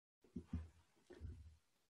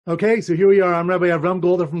Okay, so here we are. I'm Rabbi Avraham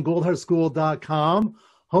Goldhar from goldharschool.com,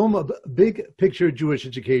 home of big picture Jewish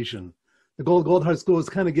education. The Goldhar schools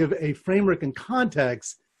kind of give a framework and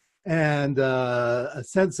context and a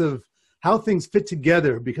sense of how things fit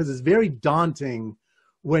together, because it's very daunting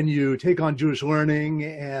when you take on Jewish learning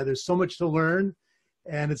and there's so much to learn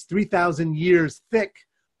and it's 3,000 years thick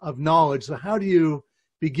of knowledge. So how do you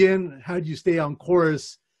begin? How do you stay on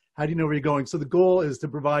course? How do you know where you're going? So the goal is to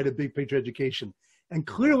provide a big picture education. And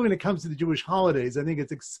clearly, when it comes to the Jewish holidays, I think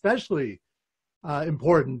it's especially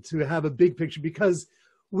important to have a big picture, because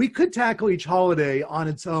we could tackle each holiday on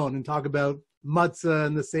its own and talk about matzah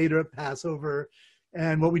and the Seder at Passover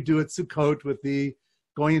and what we do at Sukkot with the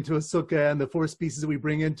going into a sukkah and the four species that we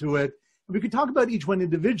bring into it. And we could talk about each one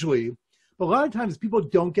individually, but a lot of times people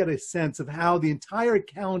don't get a sense of how the entire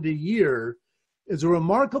calendar year is a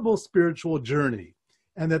remarkable spiritual journey,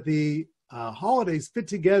 and that the holidays fit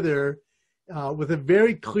together with a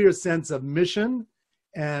very clear sense of mission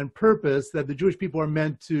and purpose that the Jewish people are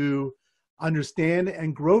meant to understand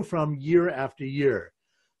and grow from year after year.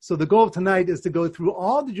 So the goal of tonight is to go through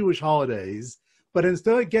all the Jewish holidays, but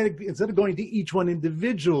instead of going to each one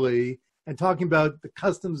individually and talking about the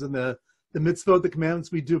customs and the mitzvot, the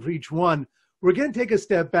commandments we do for each one, we're going to take a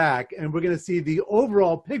step back and we're going to see the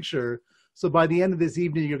overall picture. So by the end of this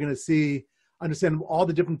evening, you're going to understand all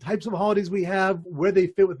the different types of holidays we have, where they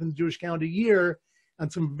fit within the Jewish calendar year,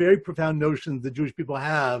 and some very profound notions the Jewish people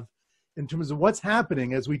have in terms of what's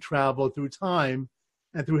happening as we travel through time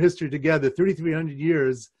and through history together. 3,300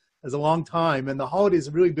 years is a long time, and the holidays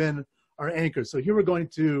have really been our anchor. So here we're going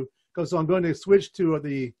to go. So I'm going to switch to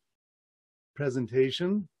the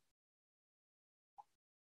presentation.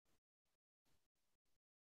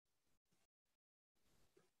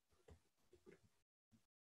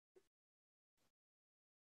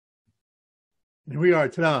 Here we are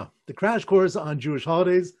today, the crash course on Jewish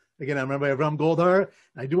holidays. Again, I'm Rabbi Avraham Goldhar.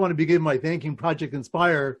 I do want to begin by thanking Project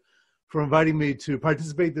Inspire for inviting me to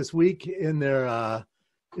participate this week in their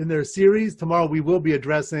series. Tomorrow we will be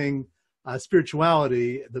addressing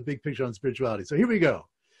spirituality, the big picture on spirituality. So here we go.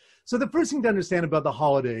 So the first thing to understand about the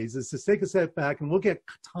holidays is to take a step back and look at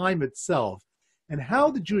time itself and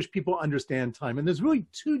how the Jewish people understand time. And there's really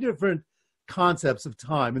two different concepts of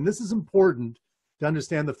time, and this is important to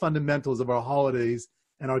understand the fundamentals of our holidays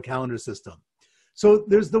and our calendar system. So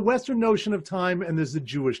there's the Western notion of time and there's the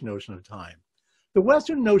Jewish notion of time. The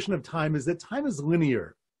Western notion of time is that time is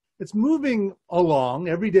linear. It's moving along.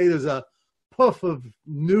 Every day there's a puff of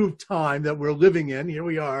new time that we're living in. Here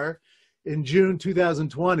we are in June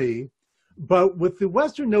 2020. But with the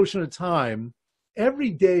Western notion of time,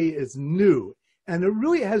 every day is new, and it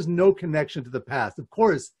really has no connection to the past. Of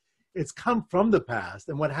course, it's come from the past,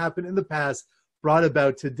 and what happened in the past brought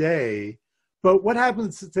about today, but what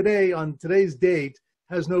happens today on today's date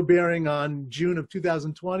has no bearing on June of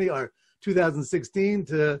 2020 or 2016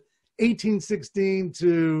 to 1816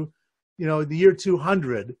 to the year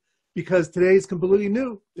 200, because today is completely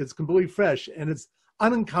new, it's completely fresh, and it's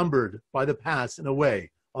unencumbered by the past in a way.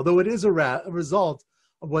 Although it is a result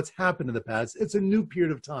of what's happened in the past, it's a new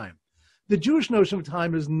period of time. The Jewish notion of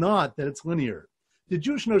time is not that it's linear. The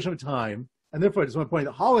Jewish notion of time, and therefore I just want to point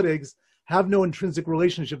out, holidays have no intrinsic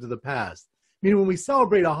relationship to the past. Meaning when we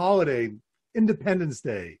celebrate a holiday, Independence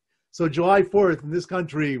Day, so July 4th in this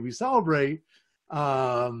country, we celebrate,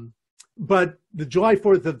 but the July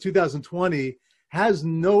 4th of 2020 has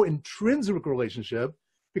no intrinsic relationship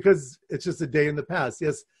because it's just a day in the past.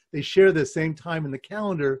 Yes, they share the same time in the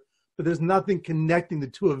calendar, but there's nothing connecting the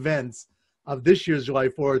two events of this year's July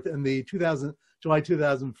 4th and the July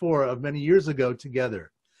 2004 of many years ago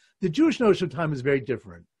together. The Jewish notion of time is very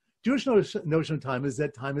different. Jewish notion of time is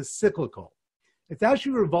that time is cyclical. It's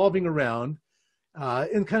actually revolving around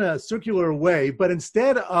in kind of a circular way, but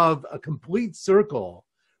instead of a complete circle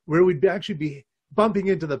where we'd actually be bumping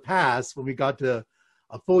into the past when we got to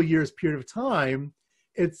a full year's period of time,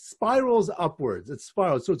 it spirals upwards. It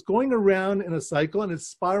spirals. So it's going around in a cycle and it's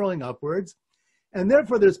spiraling upwards. And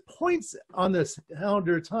therefore there's points on this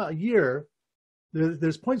calendar year,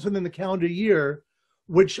 there's points within the calendar year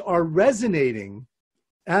which are resonating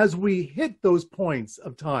as we hit those points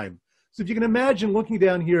of time. So if you can imagine looking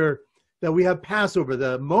down here that we have Passover,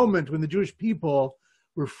 the moment when the Jewish people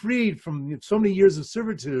were freed from so many years of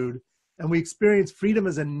servitude and we experienced freedom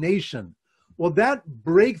as a nation. Well, that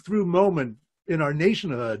breakthrough moment in our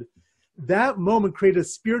nationhood, that moment created a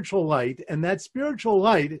spiritual light, and that spiritual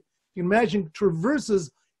light, you can imagine,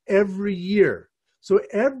 traverses every year. So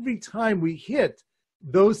every time we hit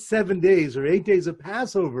those 7 days or 8 days of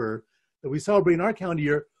Passover that we celebrate in our calendar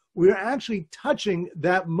year, we're actually touching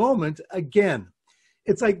that moment again.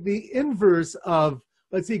 It's like the inverse of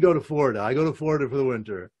let's say you go to Florida. I go to Florida for the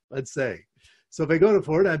winter, let's say. So if I go to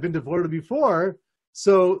Florida, I've been to Florida before,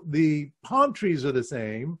 so the palm trees are the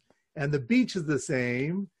same, and the beach is the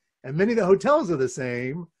same, and many of the hotels are the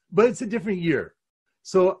same, but it's a different year.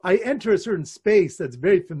 So I enter a certain space that's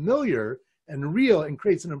very familiar and real and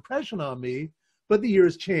creates an impression on me, but the year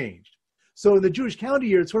has changed. So in the Jewish calendar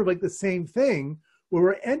year, it's sort of like the same thing, where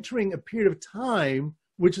we're entering a period of time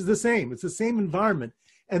which is the same. It's the same environment.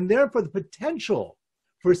 And therefore, the potential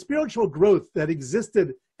for spiritual growth that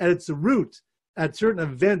existed at its root at certain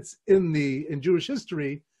events in Jewish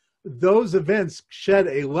history, those events shed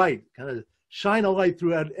a light, kind of shine a light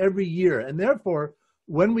throughout every year. And therefore,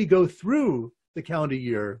 when we go through the calendar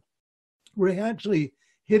year, we're actually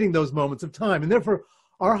hitting those moments of time. And therefore,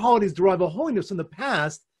 our holidays derive a holiness from the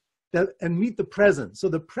past and meet the present. So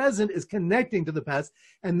the present is connecting to the past.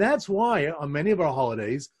 And that's why on many of our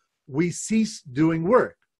holidays, we cease doing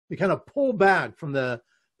work. We kind of pull back from the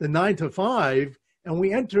 9 to 5, and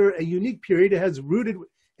we enter a unique period that has rooted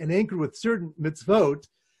and anchored with certain mitzvot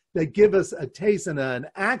that give us a taste and an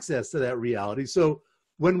access to that reality. So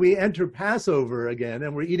when we enter Passover again,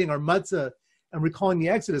 and we're eating our matzah and recalling the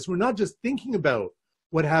Exodus, we're not just thinking about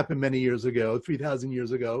what happened many years ago, 3,000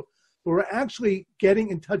 years ago, but we're actually getting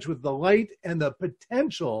in touch with the light and the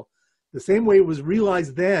potential. The same way it was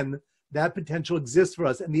realized then, that potential exists for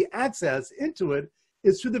us. And the access into it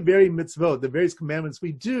is through the very mitzvot, the various commandments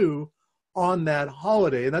we do on that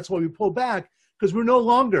holiday. And that's why we pull back, because we're no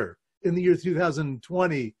longer in the year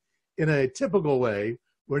 2020 in a typical way.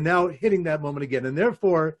 We're now hitting that moment again. And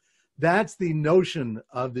therefore, that's the notion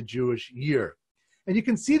of the Jewish year. And you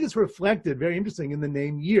can see this reflected, very interesting, in the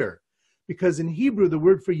name year. Because in Hebrew, the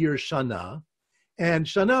word for year is shana, and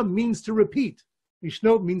shana means to repeat.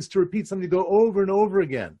 Mishnot means to repeat something, to go over and over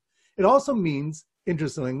again. It also means,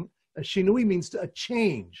 interestingly, a shinui means a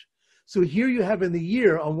change. So here you have in the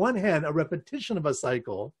year, on one hand, a repetition of a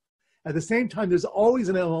cycle. At the same time, there's always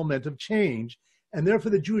an element of change. And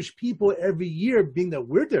therefore, the Jewish people, every year, being that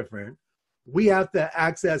we're different, we have to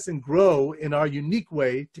access and grow in our unique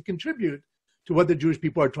way to contribute to what the Jewish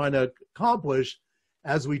people are trying to accomplish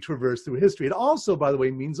as we traverse through history. It also, by the way,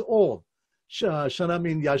 means old. Shana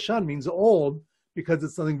means yashan, means old, because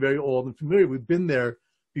it's something very old and familiar. We've been there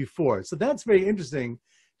before. So that's very interesting.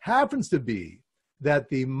 Happens to be that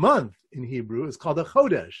the month in Hebrew is called a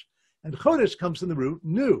chodesh. And chodesh comes from the root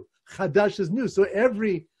new. Chadash is new. So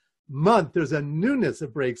every month there's a newness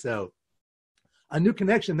that breaks out, a new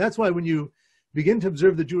connection. That's why when you begin to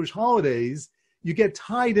observe the Jewish holidays, you get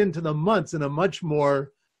tied into the months in a much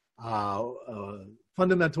more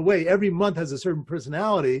fundamental way. Every month has a certain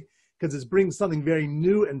personality because it brings something very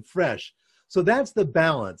new and fresh. So that's the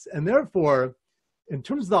balance. And therefore, in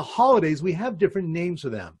terms of the holidays, we have different names for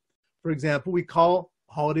them. For example, we call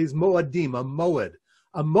holidays moadim, a moed.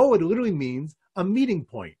 A moed literally means a meeting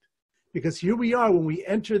point. Because here we are, when we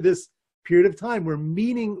enter this period of time, we're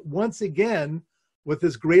meeting once again with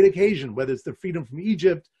this great occasion, whether it's the freedom from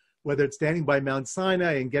Egypt, whether it's standing by Mount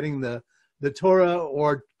Sinai and getting the Torah,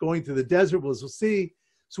 or going through the desert, as we'll see.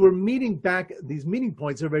 So we're meeting back. These meeting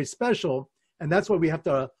points are very special, and that's why we have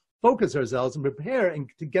to focus ourselves and prepare and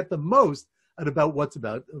to get the most out about what's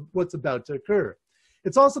about to occur.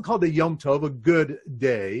 It's also called a Yom Tov, a good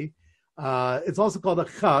day. It's also called a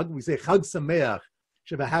Chag. We say Chag Sameach,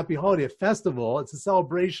 should have a happy holiday, a festival. It's a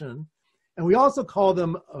celebration. And we also call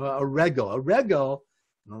them a regel. A regel,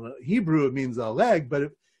 Hebrew, it means a leg,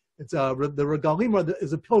 but it's the regalim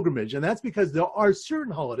is a pilgrimage. And that's because there are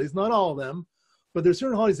certain holidays, not all of them, but there are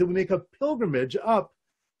certain holidays that we make a pilgrimage up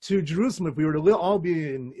to Jerusalem. If we were to all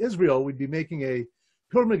be in Israel, we'd be making a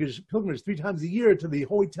pilgrimage 3 times a year to the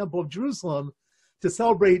Holy Temple of Jerusalem to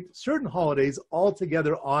celebrate certain holidays all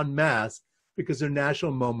together en masse, because they're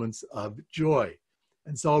national moments of joy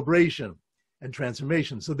and celebration and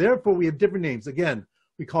transformation. So therefore, we have different names. Again,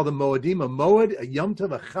 we call them moedim, a moed, a yom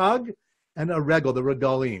tov, a chag, and a regel, the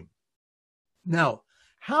regalim. Now,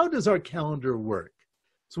 how does our calendar work?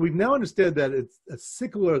 So we've now understood that it's a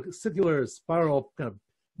circular spiral kind of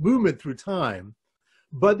movement through time,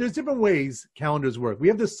 but there's different ways calendars work. We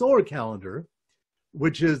have the solar calendar,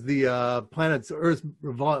 which is the planet's Earth's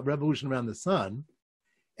revolution around the sun.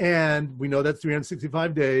 And we know that's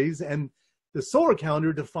 365 days. And the solar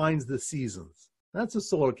calendar defines the seasons. That's a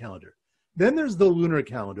solar calendar. Then there's the lunar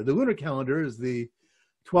calendar. The lunar calendar is the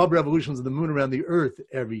 12 revolutions of the moon around the Earth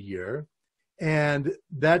every year. And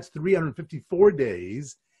that's 354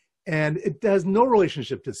 days. And it has no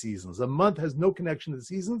relationship to seasons. A month has no connection to the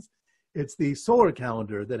seasons. It's the solar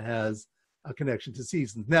calendar that has a connection to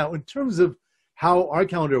seasons. Now, in terms of how our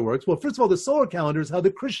calendar works, well, first of all, the solar calendar is how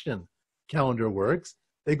the Christian calendar works.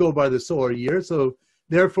 They go by the solar year. So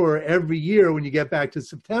Therefore, every year when you get back to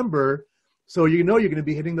September, so you know you're going to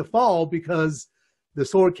be hitting the fall because the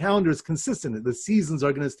solar calendar is consistent. The seasons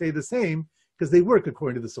are going to stay the same because they work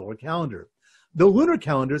according to the solar calendar. The lunar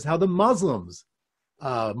calendar is how the Muslims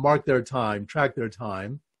mark their time, track their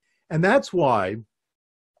time. And that's why,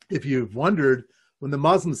 if you've wondered, when the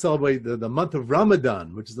Muslims celebrate the month of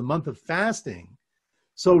Ramadan, which is the month of fasting,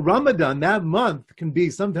 so Ramadan, that month can be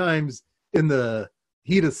sometimes in the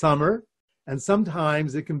heat of summer, and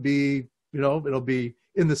sometimes it can be, it'll be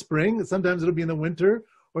in the spring, and sometimes it'll be in the winter,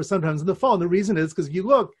 or sometimes in the fall. And the reason is because you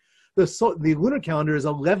look, the lunar calendar is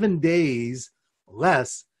 11 days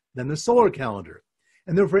less than the solar calendar.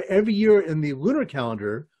 And therefore, every year in the lunar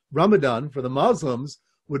calendar, Ramadan for the Muslims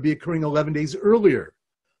would be occurring 11 days earlier.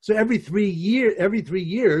 So every 33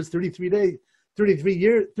 years, 33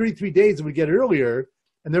 days it would get earlier,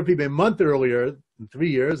 and there would be a month earlier in 3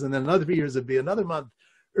 years, and then another 3 years would be another month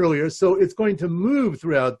earlier. So it's going to move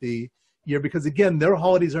throughout the year because, again, their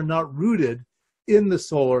holidays are not rooted in the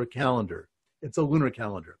solar calendar. It's a lunar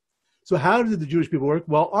calendar. So how do the Jewish people work?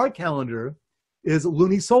 Well, our calendar is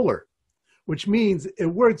lunisolar, which means it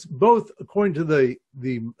works both according to the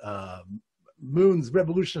moon's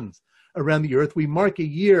revolutions around the earth. We mark a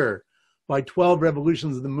year by 12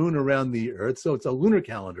 revolutions of the moon around the earth, so it's a lunar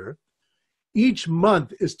calendar. Each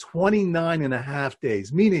month is 29 and a half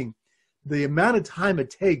days, meaning the amount of time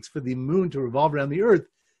it takes for the moon to revolve around the earth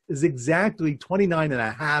is exactly 29 and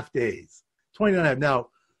a half days. 29 and a half. Now,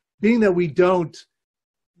 being that we don't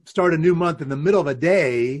start a new month in the middle of a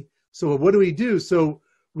day, so what do? So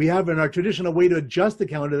we have in our tradition a way to adjust the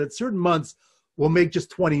calendar that certain months will make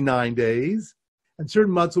just 29 days, and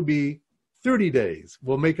certain months will be 30 days.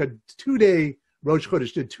 We'll make a 2-day Rosh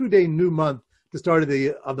Chodesh, a 2-day new month to start of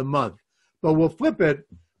the month. But we'll flip it,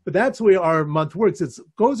 but that's the way our month works. It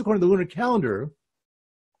goes according to the lunar calendar.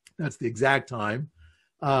 That's the exact time,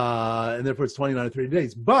 and therefore it's 29 or 30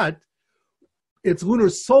 days. But it's lunar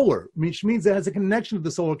solar, which means it has a connection to the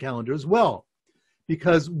solar calendar as well,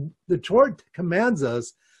 because the Torah commands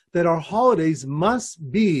us that our holidays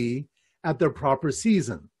must be at their proper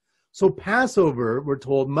season. So Passover, we're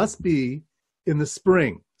told, must be in the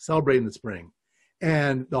spring, celebrate in the spring.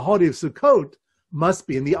 And the holiday of Sukkot must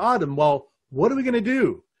be in the autumn. Well, what are we going to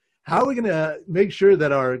do? How are we going to make sure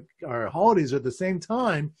that our holidays are at the same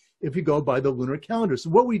time if we go by the lunar calendar? So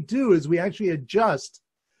what we do is we actually adjust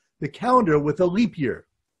the calendar with a leap year.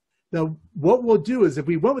 Now, what we'll do is if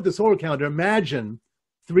we went with the solar calendar, imagine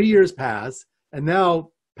 3 years pass, and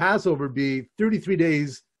now Passover be 33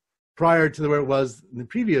 days prior to where it was in the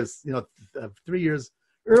previous, 3 years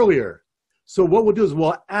earlier. So what we'll do is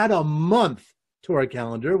we'll add a month to our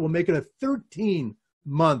calendar. We'll make it a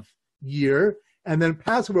 13-month year, and then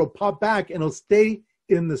Passover will pop back and it'll stay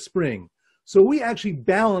in the spring. So we actually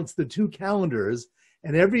balance the two calendars,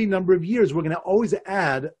 and every number of years we're going to always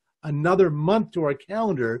add another month to our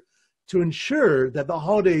calendar to ensure that the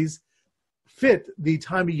holidays fit the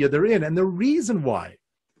time of year they're in. And the reason why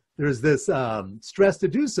there's this stress to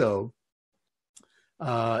do so,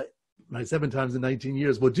 my 7 times in 19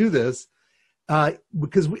 years, we'll do this,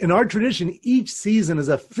 because in our tradition, each season is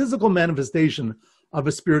a physical manifestation of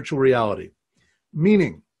a spiritual reality.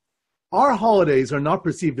 Meaning, our holidays are not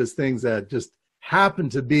perceived as things that just happen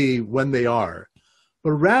to be when they are,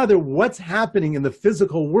 but rather what's happening in the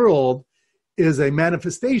physical world is a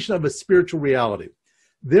manifestation of a spiritual reality.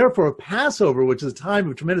 Therefore, Passover, which is a time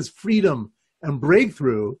of tremendous freedom and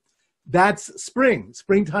breakthrough, that's spring.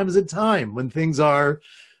 Springtime is a time when things are,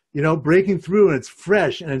 breaking through, and it's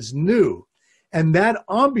fresh and it's new. And that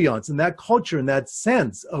ambiance and that culture and that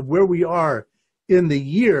sense of where we are in the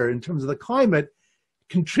year in terms of the climate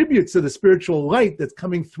contributes to the spiritual light that's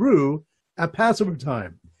coming through at Passover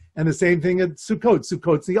time. And the same thing at Sukkot.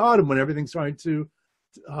 Sukkot's the autumn when everything's starting to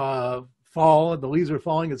fall, the leaves are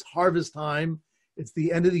falling. It's harvest time. It's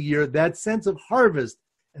the end of the year. That sense of harvest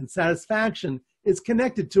and satisfaction is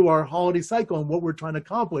connected to our holiday cycle and what we're trying to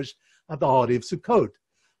accomplish at the holiday of Sukkot.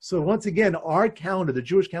 So once again, our calendar, the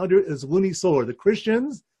Jewish calendar, is lunisolar. The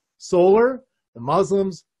Christians, solar, the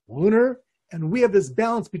Muslims, lunar, and we have this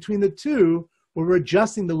balance between the two where we're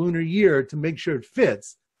adjusting the lunar year to make sure it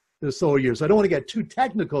fits the solar year. So I don't want to get too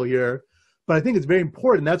technical here, but I think it's very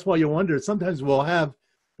important. That's why you wonder, sometimes we'll have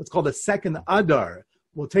what's called a second Adar.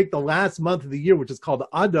 We'll take the last month of the year, which is called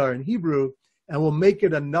Adar in Hebrew, and we'll make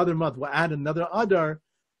it another month. We'll add another Adar,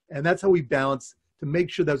 and that's how we balance to make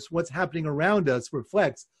sure that what's happening around us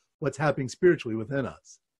reflects what's happening spiritually within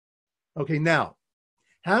us. Okay, now,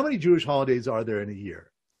 how many Jewish holidays are there in a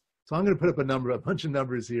year? So I'm going to put up a bunch of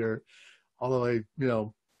numbers here, although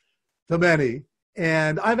so many.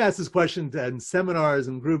 And I've asked this question in seminars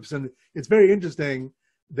and groups, and it's very interesting.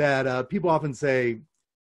 that people often say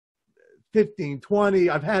 15, 20,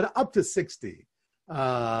 I've had up to 60.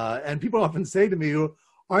 And people often say to me who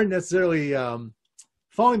aren't necessarily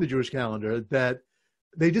following the Jewish calendar that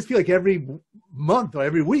they just feel like every month or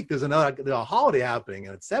every week there's a holiday happening,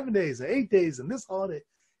 and it's 7 days and 8 days and this holiday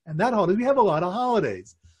and that holiday. We have a lot of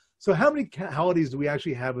holidays. So how many holidays do we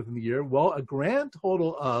actually have within the year? Well, a grand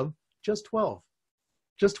total of just 12.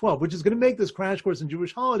 Just 12, which is going to make this crash course in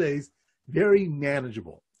Jewish holidays very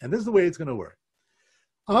manageable. And this is the way it's going to work.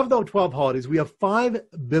 Of the 12 holidays, we have 5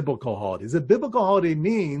 biblical holidays. A biblical holiday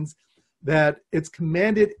means that it's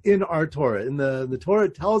commanded in our Torah. In the Torah,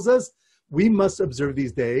 it tells us we must observe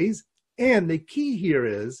these days. And the key here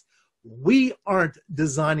is we aren't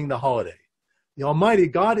designing the holiday. The Almighty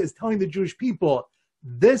God is telling the Jewish people,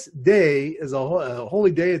 this day is a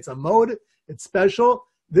holy day. It's a mode. It's special.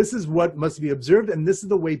 This is what must be observed, and this is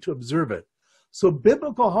the way to observe it. So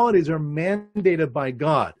biblical holidays are mandated by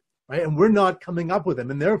God, right? And we're not coming up with them.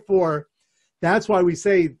 And therefore, that's why we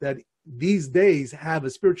say that these days have a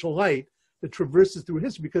spiritual light that traverses through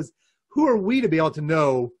history, because who are we to be able to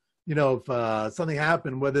know, if something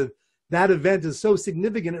happened, whether that event is so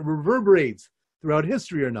significant it reverberates throughout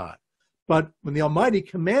history or not. But when the Almighty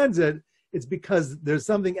commands it, it's because there's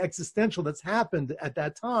something existential that's happened at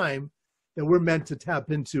that time that we're meant to tap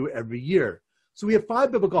into every year. So we have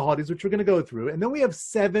 5 biblical holidays, which we're going to go through. And then we have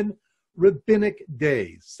 7 rabbinic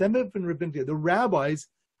days. 7 rabbinic days. The rabbis,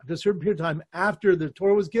 after a certain period of time, after the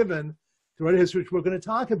Torah was given, throughout history, which we're going to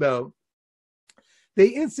talk about, they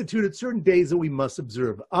instituted certain days that we must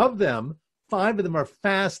observe. Of them, 5 of them are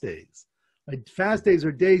fast days. Like, fast days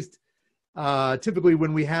are days typically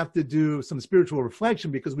when we have to do some spiritual reflection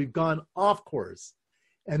because we've gone off course.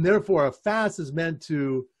 And therefore, a fast is meant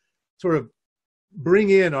to sort of bring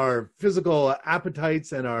in our physical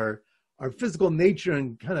appetites and our physical nature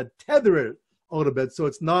and kind of tether it a little bit so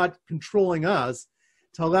it's not controlling us,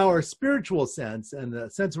 to allow our spiritual sense and a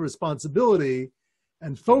sense of responsibility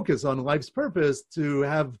and focus on life's purpose to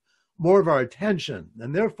have more of our attention.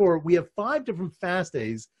 And therefore, we have 5 different fast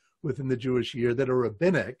days within the Jewish year that are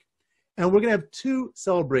rabbinic. And we're going to have 2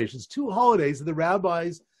 celebrations, 2 holidays that the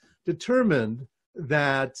rabbis determined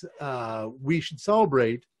that we should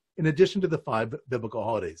celebrate in addition to the 5 biblical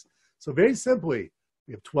holidays. So very simply,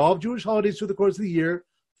 we have 12 Jewish holidays through the course of the year.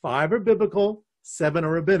 5 are biblical, 7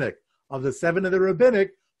 are rabbinic. Of the 7 that are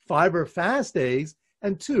rabbinic, 5 are fast days,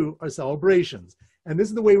 and 2 are celebrations. And this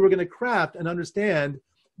is the way we're going to craft and understand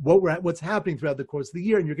what's happening throughout the course of the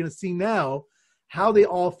year. And you're going to see now how they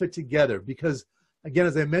all fit together. Because, again,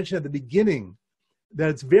 as I mentioned at the beginning, that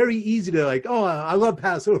it's very easy to I love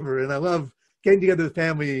Passover, and I love getting together with the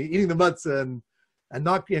family, eating the matzah,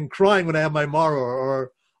 and crying when I have my maror,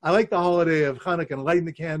 or I like the holiday of Hanukkah and lighting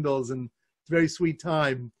the candles, and it's a very sweet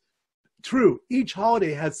time. True, each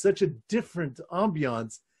holiday has such a different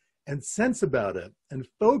ambiance and sense about it and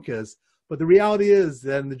focus, but the reality is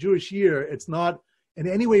that in the Jewish year, it's not in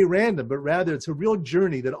any way random, but rather it's a real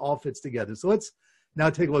journey that all fits together. So let's now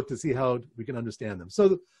take a look to see how we can understand them.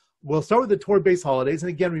 So we'll start with the Torah-based holidays. And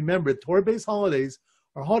again, remember, Torah-based holidays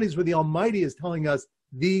are holidays where the Almighty is telling us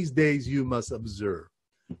these days you must observe.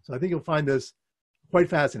 So I think you'll find this quite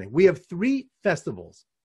fascinating. We have 3 festivals.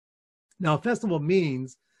 Now, a festival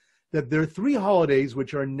means that there are 3 holidays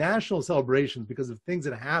which are national celebrations because of things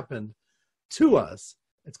that happened to us.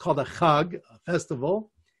 It's called a Chag, a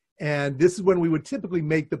festival. And this is when we would typically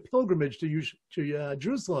make the pilgrimage to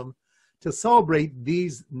Jerusalem to celebrate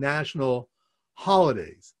these national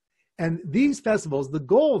holidays. And these festivals, the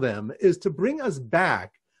goal of them is to bring us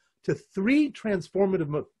back to 3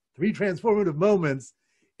 transformative moments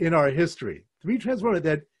in our history. 3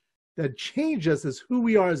 transformative that change us as who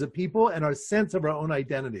we are as a people and our sense of our own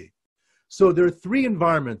identity. So there are 3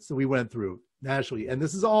 environments that we went through nationally. And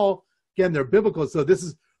this is all, again, they're biblical. So this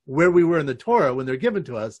is where we were in the Torah when they're given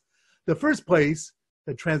to us. The first place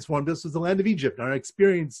that transformed us was the land of Egypt, our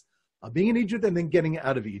experience of being in Egypt and then getting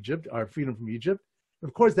out of Egypt, our freedom from Egypt.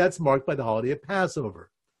 Of course, that's marked by the holiday of Passover.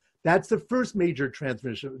 That's the first major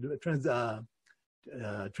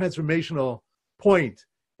transformational point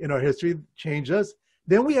in our history, change us.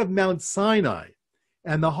 Then we have Mount Sinai.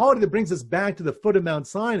 And the holiday that brings us back to the foot of Mount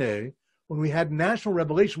Sinai, when we had national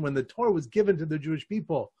revelation, when the Torah was given to the Jewish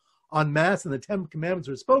people en masse and the 10 commandments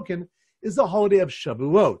were spoken, is the holiday of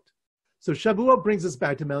Shavuot. So Shavuot brings us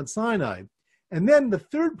back to Mount Sinai. And then the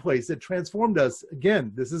third place that transformed us,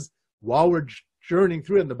 again, this is while we're journeying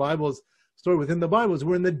through it in the Bible's story within the Bible, is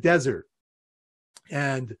we're in the desert.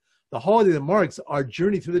 And the holiday that marks our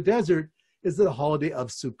journey through the desert is the holiday of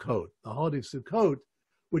Sukkot. The holiday of Sukkot,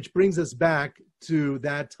 which brings us back to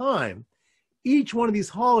that time. Each one of these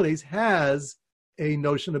holidays has a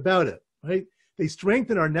notion about it, right? They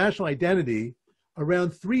strengthen our national identity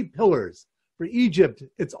around three pillars. For Egypt,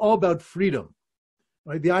 it's all about freedom,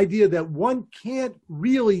 right? The idea that one can't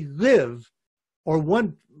really live, or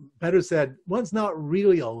one, better said, one's not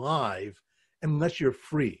really alive unless you're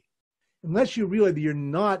free, unless you realize that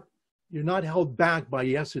you're not held back by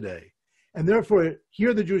yesterday. And therefore,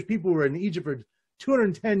 here the Jewish people were in Egypt for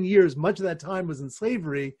 210 years. Much of that time was in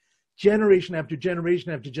slavery, generation after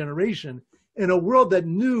generation after generation, in a world that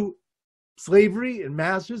knew slavery and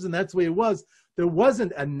masters, and that's the way it was. There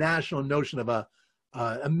wasn't a national notion of a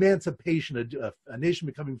emancipation, a nation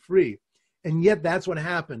becoming free. And yet that's what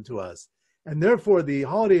happened to us. And therefore, the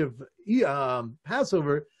holiday of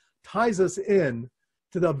Passover ties us in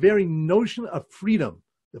to the very notion of freedom,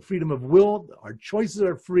 the freedom of will. Our choices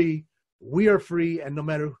are free. We are free. And no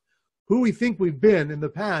matter who we think we've been in the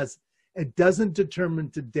past, it doesn't determine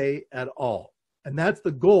today at all. And that's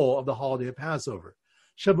the goal of the holiday of Passover.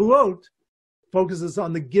 Shavuot focuses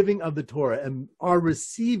on the giving of the Torah and our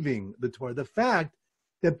receiving the Torah. The fact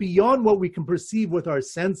that beyond what we can perceive with our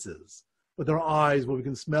senses, with our eyes, what we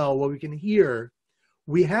can smell, what we can hear,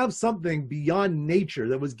 we have something beyond nature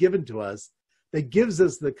that was given to us that gives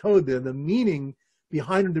us the code, the meaning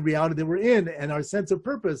behind the reality that we're in and our sense of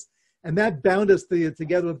purpose. And that bound us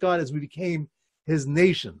together with God as we became his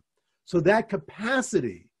nation. So that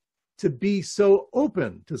capacity to be so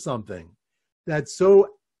open to something that's so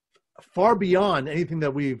far beyond anything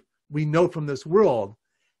that we know from this world,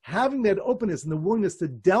 having that openness and the willingness to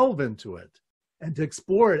delve into it and to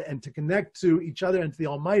explore it and to connect to each other and to the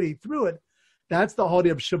Almighty through it, that's the holiday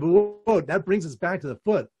of Shavuot. That brings us back to the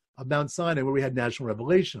foot of Mount Sinai where we had national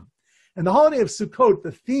revelation. And the holiday of Sukkot,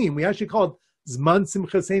 the theme, we actually call it Zman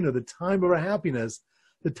Simchasenu, the time of our happiness.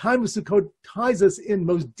 The time of Sukkot ties us in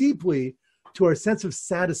most deeply to our sense of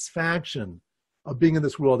satisfaction of being in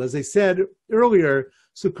this world. As I said earlier,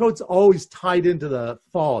 Sukkot's always tied into the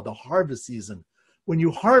fall, the harvest season. When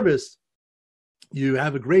you harvest, you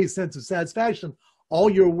have a great sense of satisfaction. All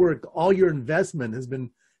your work, all your investment has been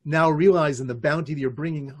now realized in the bounty that you're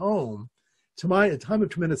bringing home. A time of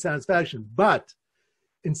tremendous satisfaction. But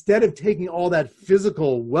instead of taking all that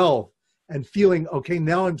physical wealth and feeling, okay,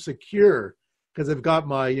 now I'm secure because I've got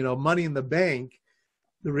my money in the bank,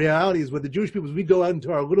 the reality is with the Jewish people, we go out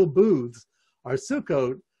into our little booths, our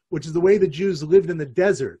Sukkot, which is the way the Jews lived in the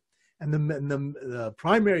desert. And the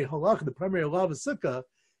primary halakha, the primary law of a sukkah,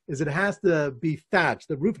 is it has to be thatched.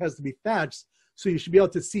 The roof has to be thatched, so you should be able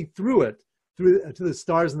to see through it, to the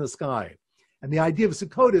stars in the sky. And the idea of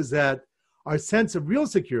Sukkot is that our sense of real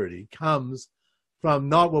security comes from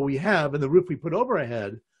not what we have and the roof we put over our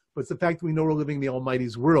head, but it's the fact that we know we're living in the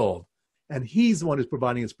Almighty's world. And he's the one who's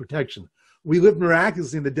providing us protection. We lived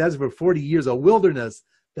miraculously in the desert for 40 years, a wilderness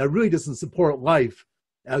that really doesn't support life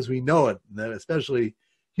as we know it, especially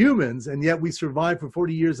humans, and yet we survived for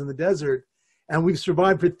 40 years in the desert, and we've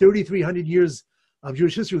survived for 3,300 years of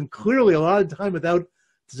Jewish history, and clearly a lot of time without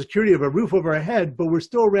the security of a roof over our head, but we're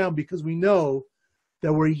still around because we know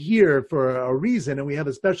that we're here for a reason, and we have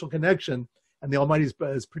a special connection, and the Almighty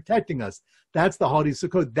is protecting us. That's the holiday of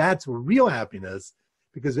Sukkot. That's real happiness,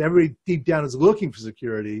 because everybody deep down is looking for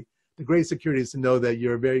security. The great security is to know that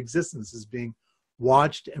your very existence is being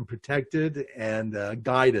watched and protected and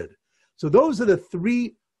guided. So those are the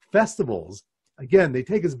three festivals. Again, they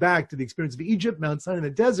take us back to the experience of Egypt, Mount Sinai, and the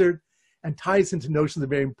desert, and tie us into notions that are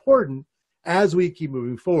very important as we keep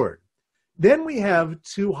moving forward. Then we have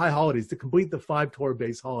two high holidays to complete the 5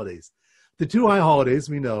 Torah-based holidays. The two high holidays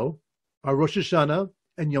we know are Rosh Hashanah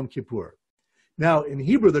and Yom Kippur. Now, in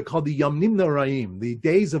Hebrew, they're called the Yamim Noraim, the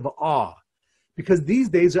days of awe, because these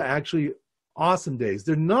days are actually awesome days.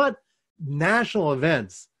 They're not national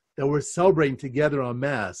events that we're celebrating together en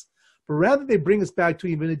masse, but rather they bring us back to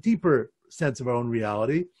even a deeper sense of our own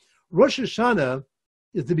reality. Rosh Hashanah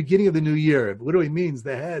is the beginning of the new year. It literally means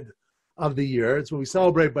the head of the year. It's what we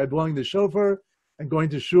celebrate by blowing the shofar and going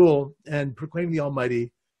to shul and proclaiming the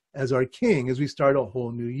Almighty as our king as we start a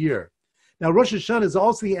whole new year. Now, Rosh Hashanah is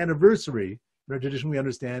also the anniversary, in our tradition we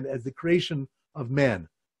understand, as the creation of man.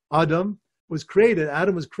 Adam was created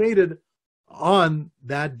on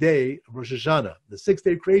that day of Rosh Hashanah. The 6th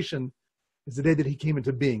day of creation is the day that he came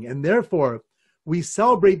into being. And therefore, we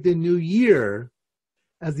celebrate the new year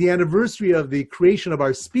as the anniversary of the creation of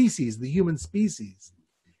our species, the human species.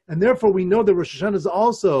 And therefore, we know that Rosh Hashanah is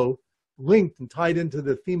also linked and tied into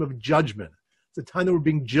the theme of judgment. It's a time that we're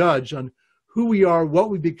being judged on who we are, what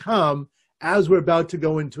we become, as we're about to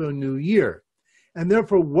go into a new year. And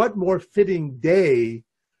therefore, what more fitting day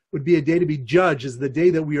would be a day to be judged as the day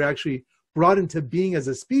that we are actually brought into being as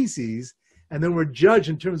a species, and then we're judged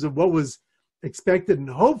in terms of what was expected and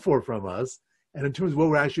hoped for from us and in terms of what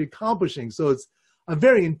we're actually accomplishing. So it's a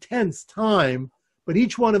very intense time, but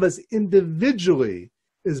each one of us individually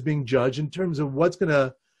is being judged in terms of what's going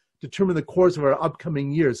to determine the course of our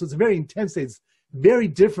upcoming year. So it's a very intense day. It's very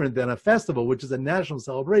different than a festival, which is a national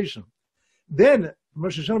celebration. Then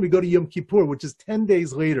Rosh Hashanah, we go to Yom Kippur, which is 10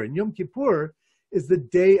 days later. And Yom Kippur is the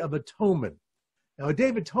Day of Atonement. Now, a Day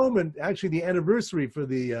of Atonement, actually the anniversary for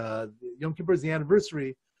the, Yom Kippur is the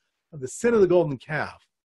anniversary of the sin of the golden calf.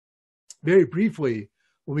 Very briefly,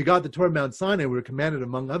 when we got the Torah Mount Sinai, we were commanded,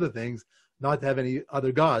 among other things, not to have any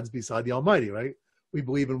other gods beside the Almighty, right? We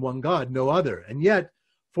believe in one God, no other. And yet,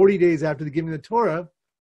 40 days after the giving of the Torah,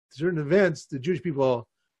 certain events, the Jewish people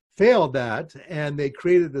failed that, and they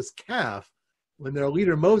created this calf when their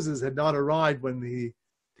leader Moses had not arrived to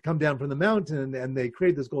come down from the mountain, and they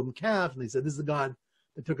created this golden calf, and they said, this is the God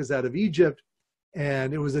that took us out of Egypt.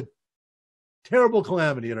 And it was a terrible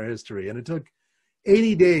calamity in our history, and it took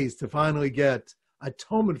 80 days to finally get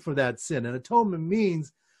atonement for that sin. And atonement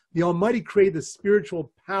means the Almighty created the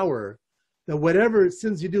spiritual power that whatever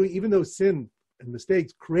sins you do, even though sin and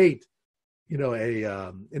mistakes create,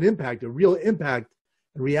 an impact, a real impact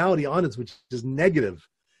and reality on us, which is negative.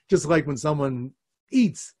 Just like when someone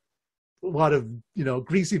eats a lot of,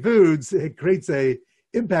 greasy foods, it creates a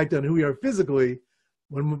impact on who we are physically.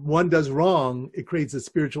 When one does wrong, it creates a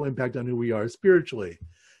spiritual impact on who we are spiritually.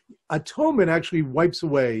 Atonement actually wipes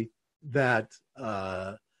away that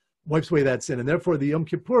sin, and therefore the Yom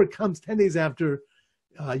Kippur comes 10 days after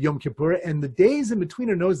Yom Kippur, and the days in between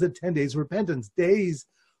are known as the 10 days of repentance, days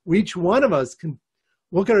where each one of us can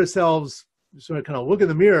look at ourselves, sort of kind of look in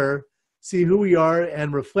the mirror, see who we are,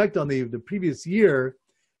 and reflect on the previous year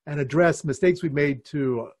and address mistakes we've made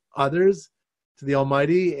to others, to the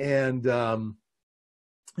Almighty, and to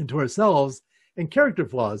ourselves, and character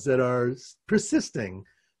flaws that are persisting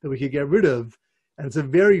that we could get rid of. And it's a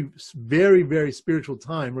very, very, very spiritual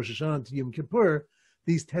time, Rosh Hashanah to Yom Kippur,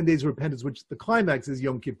 these 10 days of repentance, which the climax is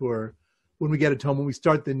Yom Kippur, when we get atonement, we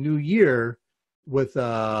start the new year with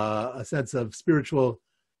a sense of spiritual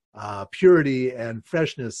purity and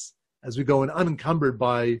freshness as we go in, unencumbered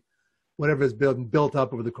by whatever has been built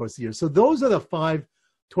up over the course of the year. So those are the 5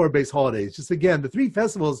 Torah-based holidays. Just again, the 3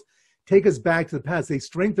 festivals take us back to the past. They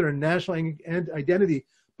strengthen our national identity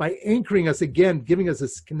by anchoring us again, giving us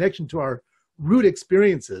a connection to our root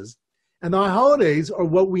experiences. And the holidays are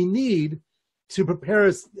what we need to prepare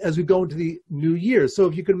us as we go into the new year. So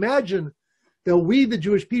if you can imagine that we, the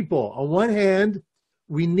Jewish people, on one hand,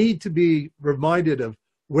 we need to be reminded of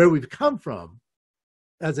where we've come from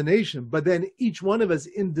as a nation, but then each one of us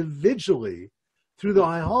individually, through the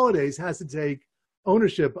high holidays, has to take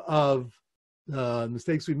ownership of the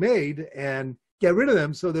mistakes we made and get rid of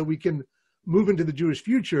them so that we can move into the Jewish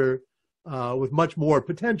future with much more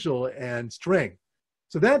potential and strength.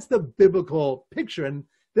 So that's the biblical picture. And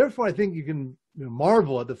therefore, I think you can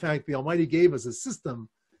marvel at the fact the Almighty gave us a system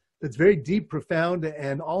that's very deep, profound,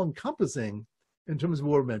 and all-encompassing in terms of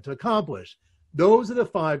what we're meant to accomplish. Those are the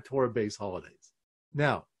 5 Torah-based holidays.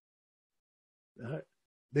 Now,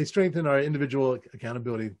 they strengthen our individual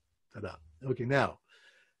accountability. Ta-da. Okay, now,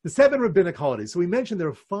 the 7 rabbinic holidays. So we mentioned there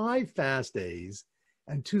are 5 fast days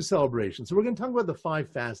and 2 celebrations. So we're going to talk about the 5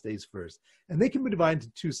 fast days first. And they can be divided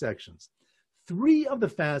into 2 sections. 3 of the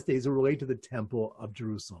fast days are related to the Temple of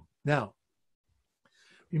Jerusalem. Now,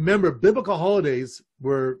 remember, biblical holidays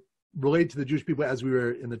were related to the Jewish people as we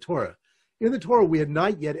were in the Torah. In the Torah, we had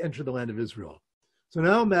not yet entered the land of Israel. So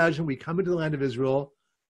now imagine we come into the land of Israel.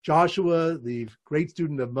 Joshua, the great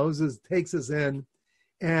student of Moses, takes us in.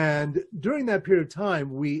 And during that period of time,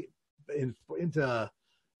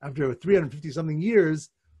 after 350-something years,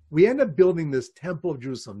 we end up building this Temple of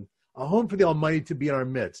Jerusalem, a home for the Almighty to be in our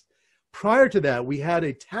midst. Prior to that, we had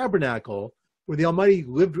a tabernacle where the Almighty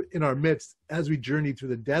lived in our midst as we journeyed through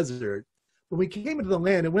the desert. When we came into the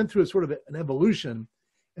land, it went through a sort of an evolution.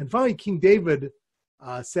 And finally, King David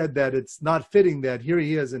said that it's not fitting that here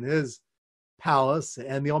he is in his palace,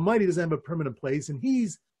 and the Almighty doesn't have a permanent place. And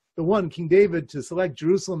he's the one, King David, to select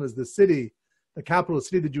Jerusalem as the city, the capital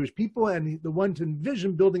city of the Jewish people, and the one to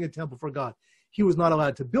envision building a temple for God. He was not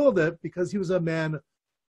allowed to build it because he was a man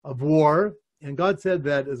of war. And God said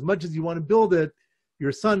that as much as you want to build it,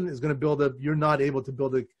 your son is going to build it. You're not able to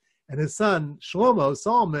build it. And his son, Shlomo,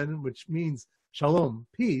 Solomon, which means shalom,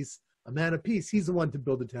 peace, a man of peace, he's the one to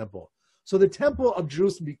build the temple. So the Temple of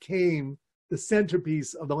Jerusalem became the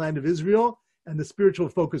centerpiece of the land of Israel and the spiritual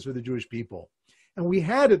focus for the Jewish people. And we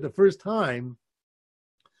had it the first time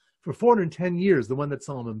for 410 years, the one that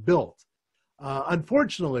Solomon built.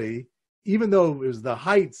 Unfortunately, even though it was the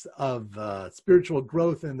heights of spiritual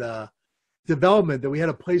growth and development, that we had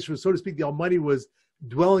a place where, so to speak, the Almighty was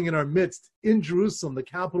dwelling in our midst in Jerusalem, the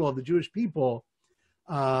capital of the Jewish people,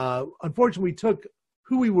 unfortunately, we took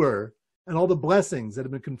who we were and all the blessings that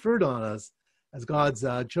have been conferred on us as God's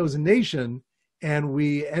chosen nation, and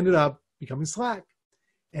we ended up becoming slack.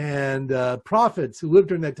 And prophets who lived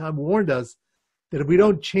during that time warned us that if we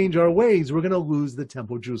don't change our ways, we're going to lose the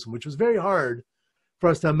temple of Jerusalem, which was very hard for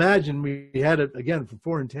us to imagine. We had it, again, for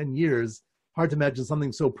 4 and 10 years. Hard to imagine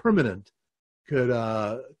something so permanent could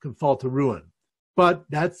fall to ruin. But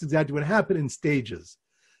that's exactly what happened in stages.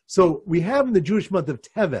 So we have in the Jewish month of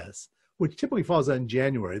Teves, which typically falls on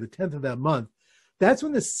January, the 10th of that month, that's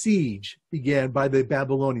when the siege began by the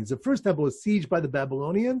Babylonians. The first temple was sieged by the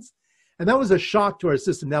Babylonians, and that was a shock to our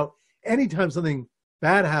system. Now, anytime something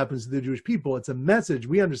bad happens to the Jewish people, it's a message,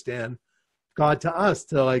 we understand, God to us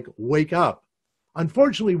to wake up.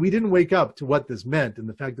 Unfortunately, we didn't wake up to what this meant and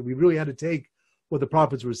the fact that we really had to take what the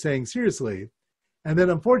prophets were saying seriously. And then,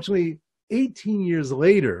 unfortunately, 18 years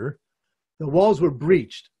later, the walls were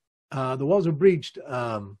breached. The walls were breached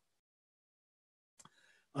on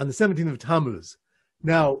the 17th of Tammuz.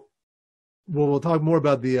 Now, we'll talk more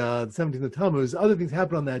about the 17th of Tammuz. Other things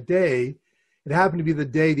happened on that day. It happened to be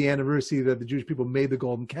the anniversary that the Jewish people made the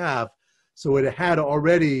golden calf. So it had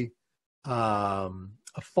already a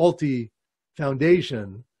faulty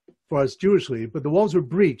foundation for us Jewishly, but the walls were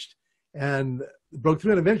breached and broke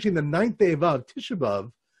through. And eventually, in the 9th day of Av, Tisha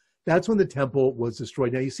B'Av, that's when the temple was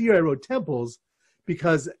destroyed. Now, you see here I wrote temples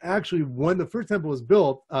because actually when the first temple was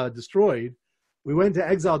built, destroyed, we went to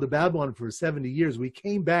exile to Babylon for 70 years. We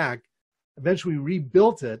came back, eventually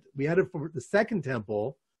rebuilt it. We had it for the second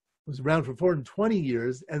temple. It was around for 420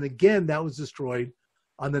 years. And again, that was destroyed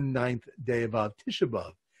on the 9th day of Av, Tisha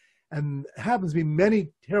B'Av. And it happens to be many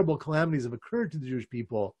terrible calamities have occurred to the Jewish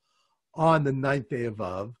people on the 9th day of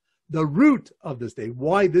Av. The root of this day,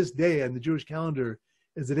 why this day and the Jewish calendar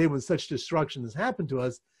is the day when such destruction has happened to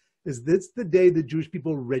us, is this the day the Jewish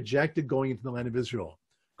people rejected going into the land of Israel.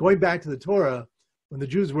 Going back to the Torah, when the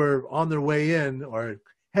Jews were on their way in or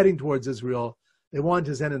heading towards Israel, they wanted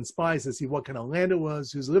to send in spies to see what kind of land it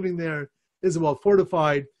was, who's living there, is it well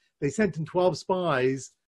fortified. They sent in 12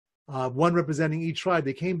 spies, one representing each tribe.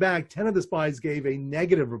 They came back, 10 of the spies gave a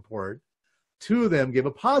negative report. 2 of them gave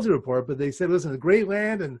a positive report, but they said, listen, a great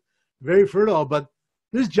land and very fertile, but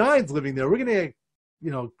there's giants living there. We're going to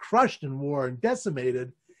get, crushed in war and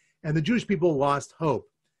decimated. And the Jewish people lost hope.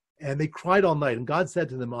 And they cried all night. And God said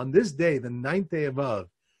to them, on this day, the 9th day of Av,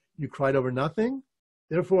 you cried over nothing.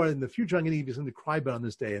 Therefore, in the future, I'm going to give you something to cry about on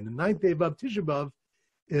this day. And the 9th day of Av, Tisha B'Av,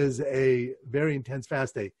 is a very intense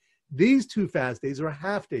fast day. These 2 fast days are a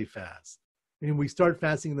half-day fast. Meaning we start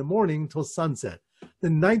fasting in the morning until sunset. The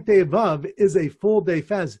 9th day of Av is a full-day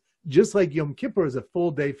fast, just like Yom Kippur is a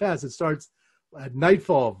full-day fast. It starts at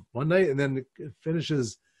nightfall one night, and then it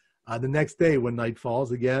finishes the next day when night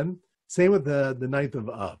falls again. Same with the 9th of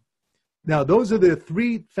Av. Now, those are the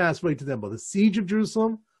 3 fasts related to the temple. The siege of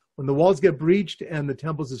Jerusalem, when the walls get breached and the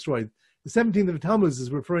temple is destroyed. The 17th of Tammuz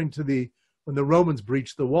is referring to when the Romans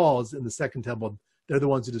breached the walls in the second temple. They're the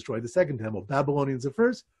ones who destroyed the second temple. Babylonians the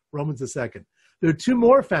first, Romans the second. There are 2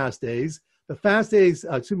 more fast days. The fast days,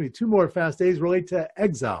 2 more fast days relate to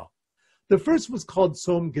exile. The first was called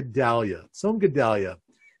Tzom Gedalia. Tzom Gedalia.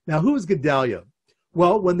 Now, who is Gedalia?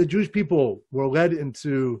 Well, when the Jewish people were led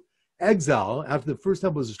into exile after the first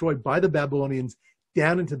temple was destroyed by the Babylonians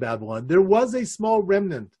down into Babylon, there was a small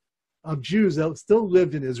remnant of Jews that still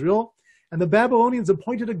lived in Israel, and the Babylonians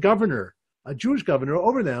appointed a governor, a Jewish governor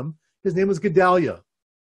over them. His name was Gedalia.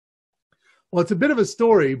 Well, it's a bit of a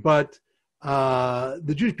story, but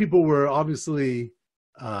the Jewish people were obviously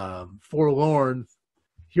forlorn.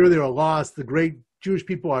 Here they are lost. The great Jewish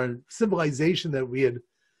people are a civilization that we had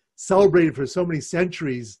celebrated for so many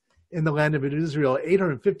centuries in the land of Israel,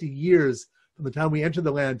 850 years from the time we entered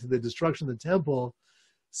the land to the destruction of the temple.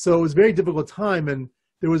 So it was a very difficult time, and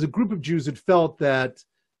there was a group of Jews that felt that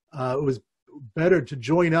it was better to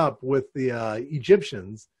join up with the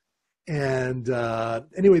Egyptians. And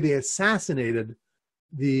anyway, they assassinated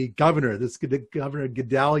the governor, Governor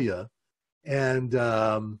Gedalia, and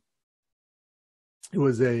it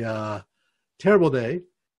was a terrible day,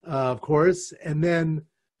 of course. And then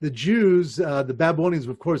the Jews, the Babylonians,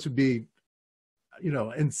 of course, would be,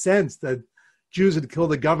 incensed that Jews had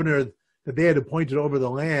killed the governor that they had appointed over the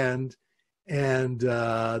land, and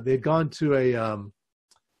they had gone to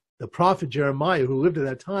the prophet Jeremiah, who lived at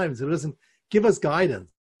that time, and said, "Listen, give us guidance,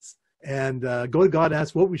 and go to God and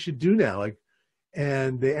ask what we should do now."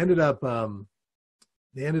 And they ended up.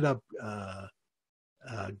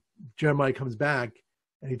 Jeremiah comes back,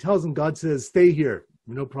 and he tells them, God says, "Stay here,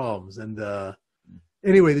 no problems." And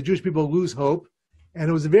anyway, the Jewish people lose hope, And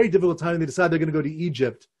it was a very difficult time. They decided they're going to go to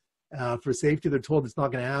Egypt for safety. They're told it's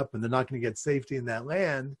not going to happen. They're not going to get safety in that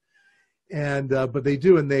land. And but they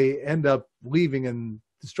do, and they end up leaving, and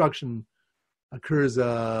destruction occurs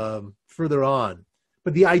further on.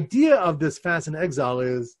 But the idea of this fast in exile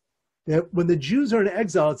is that when the Jews are in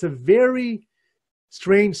exile, it's a very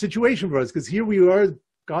strange situation for us, because here we are,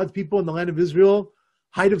 God's people in the land of Israel,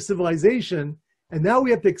 height of civilization, and now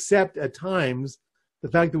we have to accept at times the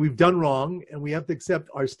fact that we've done wrong, and we have to accept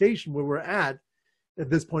our station where we're at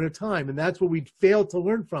this point of time. And that's what we failed to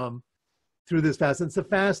learn from through this fast. And it's a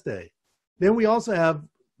fast day. Then we also have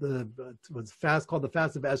what's fast called the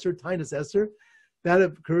fast of Esther, Tinus Esther. That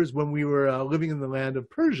occurs when we were living in the land of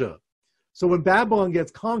Persia. So when Babylon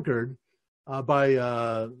gets conquered by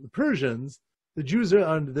the Persians, the Jews are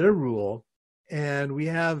under their rule, and we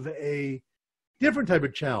have a different type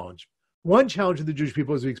of challenge. One challenge of the Jewish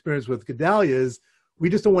people, as we experienced with Gedaliah, is we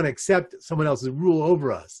just don't want to accept someone else's rule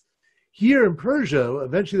over us. Here in Persia,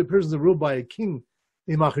 eventually the Persians are ruled by a king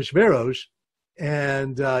named Achashverosh,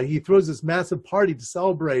 and he throws this massive party to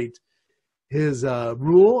celebrate his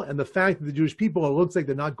rule and the fact that the Jewish people, it looks like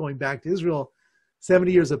they're not going back to Israel.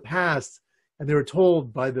 70 years have passed, and they were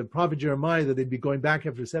told by the prophet Jeremiah that they'd be going back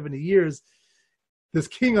after 70 years. This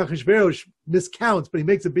king Achashverosh miscounts, but he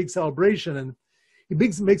makes a big celebration, and he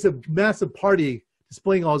makes a massive party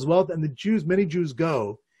displaying all his wealth, and the Jews, many Jews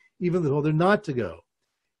go, even though they're not to go.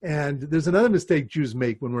 And there's another mistake Jews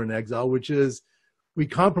make when we're in exile, which is we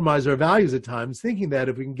compromise our values at times, thinking that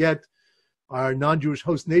if we can get our non-Jewish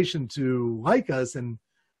host nation to like us, and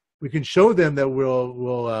we can show them that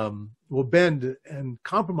we'll bend and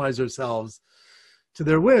compromise ourselves to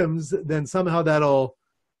their whims, then somehow that'll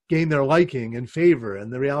gain their liking and favor.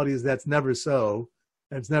 And the reality is that's never so,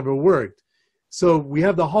 and it's never worked. So we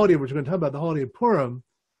have the holiday, which we're going to talk about, the holiday of Purim,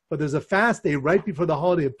 but there's a fast day right before the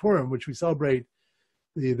holiday of Purim, which we celebrate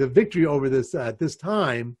the victory over this at this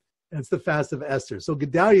time, and it's the fast of Esther. So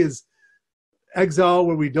Gedaliah's exile,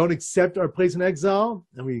 where we don't accept our place in exile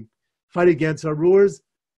and we fight against our rulers.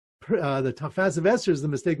 The fast of Esther is the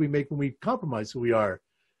mistake we make when we compromise who we are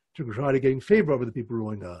to try to gain favor over the people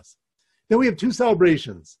ruling us. Then we have two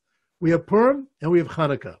celebrations. We have Purim and we have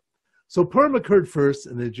Hanukkah. So Purim occurred first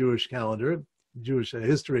in the Jewish calendar, Jewish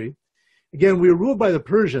history. Again, we were ruled by the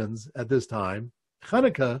Persians at this time.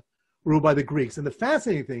 Hanukkah ruled by the Greeks. And the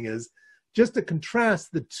fascinating thing is, just to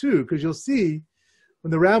contrast the two, because you'll see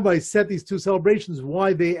when the rabbis set these two celebrations,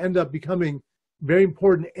 why they end up becoming very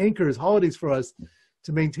important anchors, holidays for us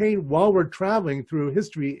to maintain while we're traveling through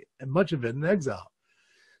history, and much of it in exile.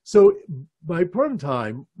 So by Purim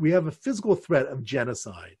time, we have a physical threat of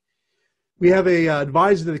genocide. We have a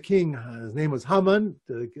advisor to the king, his name was Haman,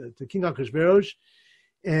 to King Achashverosh,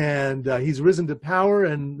 and he's risen to power,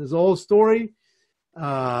 and there's a whole story.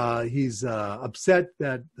 He's upset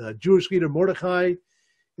that the Jewish leader Mordechai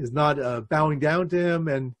is not bowing down to him,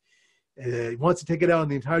 and he wants to take it out on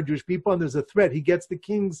the entire Jewish people, and there's a threat. He gets the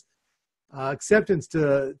king's acceptance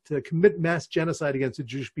to commit mass genocide against the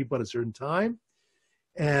Jewish people at a certain time.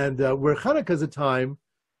 And where Hanukkah is a time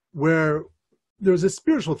where there was a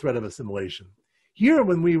spiritual threat of assimilation. Here,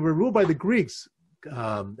 when we were ruled by the Greeks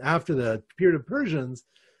after the period of Persians,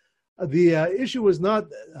 the issue was not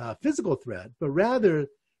a physical threat, but rather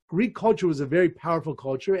Greek culture was a very powerful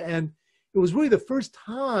culture, and it was really the first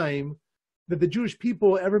time that the Jewish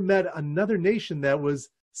people ever met another nation that was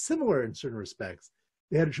similar in certain respects.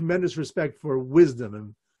 They had a tremendous respect for wisdom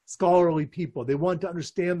and scholarly people. They wanted to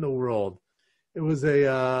understand the world. It was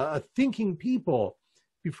a thinking people.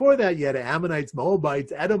 Before that, you had Ammonites,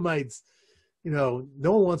 Moabites, Edomites. You know,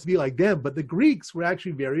 no one wants to be like them, but the Greeks were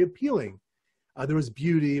actually very appealing. There was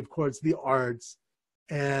beauty, of course, the arts,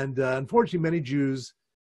 and unfortunately, many Jews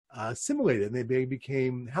assimilated, and they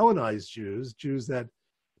became Hellenized Jews, Jews that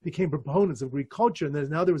became proponents of Greek culture, and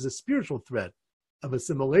now there was a spiritual threat of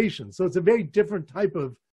assimilation. So it's a very different type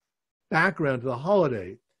of background to the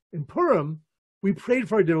holiday. In Purim, we prayed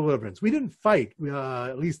for our deliverance. We didn't fight,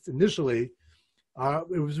 at least initially.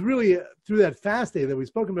 It was really through that fast day that we've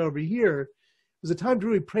spoken about over here, it was a time to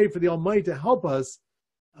really pray for the Almighty to help us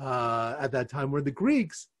at that time. Where the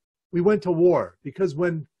Greeks, we went to war, because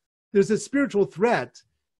when there's a spiritual threat,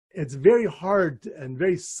 it's very hard and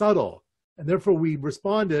very subtle. And therefore we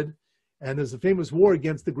responded, and there's a famous war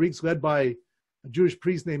against the Greeks led by a Jewish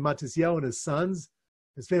priest named Matisyahu and his sons.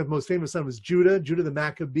 His most famous son was Judah the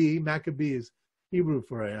Maccabee. Maccabee is Hebrew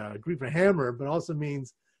for Greek for hammer, but also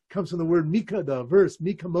comes from the word Mika, the verse,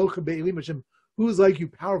 Mika Mocha Be'elim Hashem, who is like you,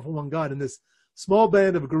 powerful one God. And this small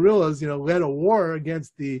band of guerrillas, led a war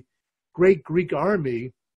against the great Greek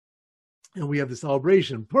army. And we have the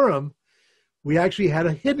celebration. Purim, we actually had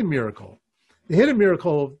a hidden miracle. The hidden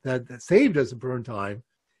miracle that saved us in Purim time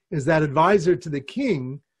is that advisor to the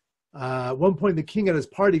king. At one point, the king at his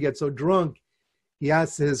party gets so drunk, he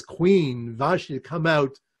asks his queen, Vashti, to come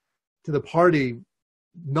out to the party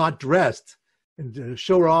not dressed and to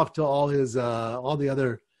show her off to all the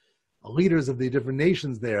other leaders of the different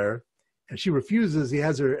nations there. And she refuses. He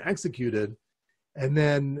has her executed. And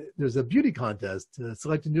then there's a beauty contest to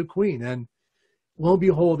select a new queen. And lo and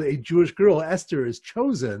behold, a Jewish girl, Esther, is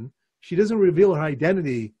chosen. She doesn't reveal her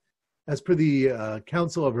identity as per the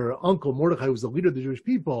counsel of her uncle, Mordecai, who was the leader of the Jewish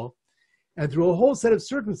people. And through a whole set of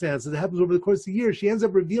circumstances that happens over the course of the year, she ends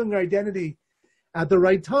up revealing her identity at the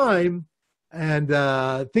right time. And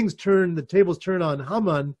the tables turn on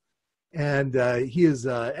Haman, and he is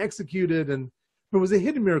executed. And it was a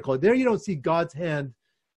hidden miracle. There you don't see God's hand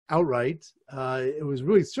outright. It was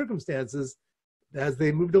really circumstances. As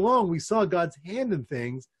they moved along, we saw God's hand in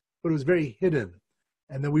things, but it was very hidden.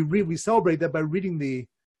 And then we celebrate that by reading the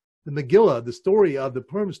Megillah, the story of the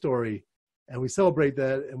Purim story, and we celebrate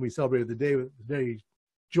that, and we celebrated the day, with a very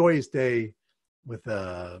joyous day,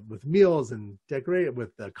 with meals and decorate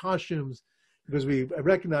with costumes, because we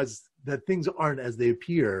recognize that things aren't as they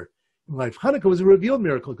appear in life. Hanukkah was a revealed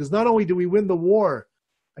miracle, because not only did we win the war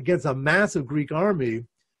against a massive Greek army,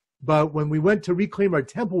 but when we went to reclaim our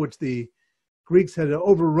temple, which the Greeks had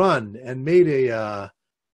overrun and made a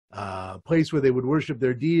place where they would worship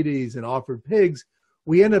their deities and offered pigs,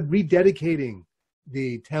 we ended up rededicating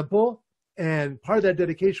the temple. And part of that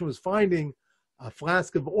dedication was finding a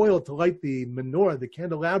flask of oil to light the menorah, the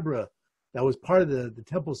candelabra that was part of the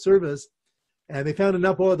temple service. And they found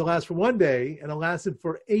enough oil to last for one day, and it lasted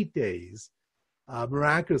for 8 days,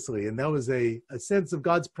 miraculously. And that was a sense of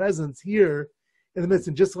God's presence here in the midst.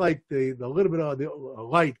 And just like the little bit of the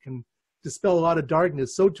light can dispel a lot of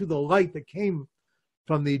darkness, so too the light that came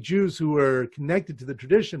from the Jews who were connected to the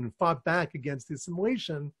tradition and fought back against the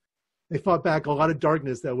assimilation. They fought back a lot of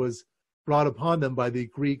darkness that was brought upon them by the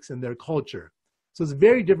Greeks and their culture. So it's a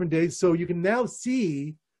very different day. So you can now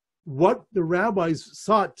see what the rabbis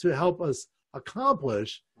sought to help us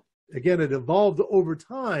accomplish. Again, it evolved over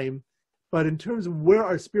time, but in terms of where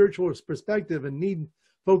our spiritual perspective and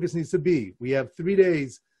focus needs to be, we have 3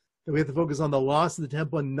 days that we have to focus on the loss of the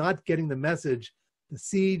temple and not getting the message, the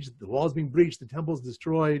siege, the walls being breached, the temples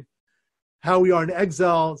destroyed, how we are in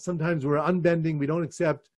exile. Sometimes we're unbending. We don't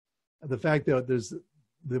accept the fact that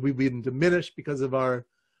we've been diminished because of our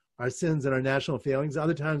sins and our national failings.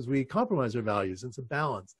 Other times we compromise our values. It's a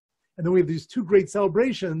balance. And then we have these two great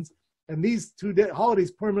celebrations, and these two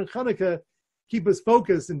holidays, Purim and Hanukkah, keep us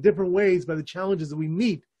focused in different ways by the challenges that we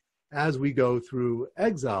meet as we go through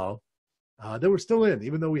exile that we're still in.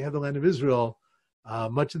 Even though we have the land of Israel,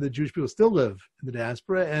 much of the Jewish people still live in the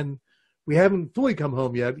diaspora, and we haven't fully come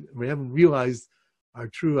home yet. We haven't realized our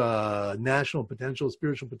true national potential,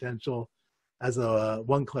 spiritual potential as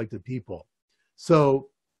one collective people. So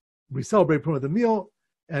we celebrate Purim with a meal,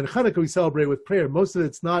 and Hanukkah we celebrate with prayer. Most of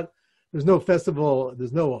it's not, there's no festival,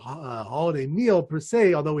 there's no holiday meal per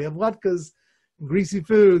se, although we have latkes and greasy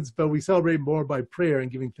foods, but we celebrate more by prayer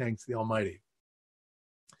and giving thanks to the Almighty.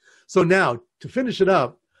 So now, to finish it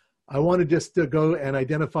up, I want to just go and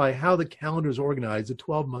identify how the calendar is organized, the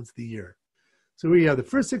 12 months of the year. So we have the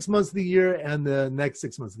first 6 months of the year and the next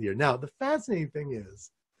 6 months of the year. Now, the fascinating thing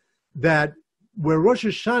is that where Rosh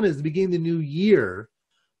Hashanah is the beginning of the new year,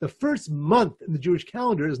 the first month in the Jewish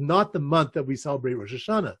calendar is not the month that we celebrate Rosh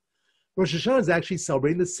Hashanah. Rosh Hashanah is actually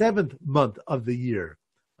celebrating the 7th month of the year.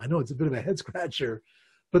 I know it's a bit of a head scratcher,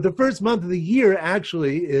 but the first month of the year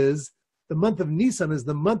actually is the month of Nisan, is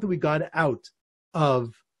the month that we got out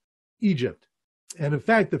of Egypt. And in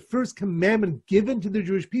fact, the first commandment given to the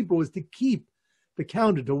Jewish people was to keep the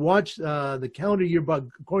calendar, to watch the calendar year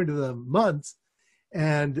according to the months.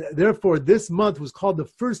 And therefore, this month was called the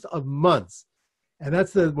first of months. And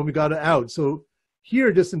that's when we got it out. So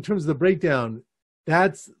here, just in terms of the breakdown,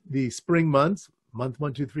 that's the spring months. Month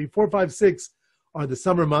 1, 2, 3, 4, 5, 6 are the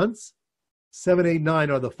summer months. 7, 8,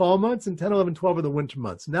 9 are the fall months. And 10, 11, 12 are the winter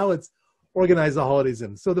months. Now let's organize the holidays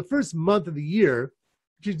in. So the first month of the year,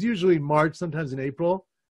 which is usually March, sometimes in April,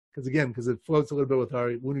 because it floats a little bit with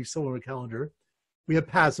our lunisolar calendar, we have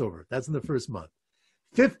Passover. That's in the first month.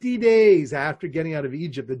 50 days after getting out of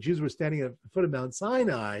Egypt, the Jews were standing at the foot of Mount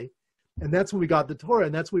Sinai, and that's when we got the Torah,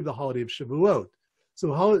 and that's when we have the holiday of Shavuot. So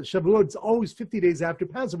Shavuot is always 50 days after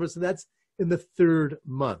Passover, so that's in the third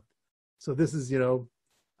month. So this is,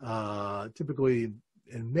 typically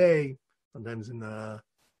in May, sometimes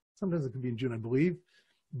it can be in June, I believe,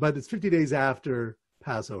 but it's 50 days after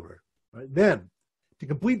Passover. Right? Then, to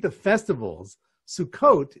complete the festivals,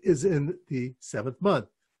 Sukkot is in the 7th month.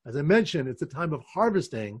 As I mentioned, it's a time of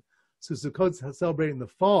harvesting, So Sukkot's celebrating the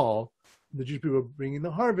fall. The Jewish people are bringing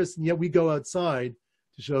the harvest, and yet we go outside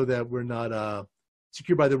to show that we're not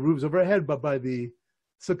secured by the roofs overhead, but by the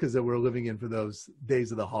sukkahs that we're living in for those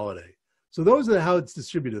days of the holiday. So those are how it's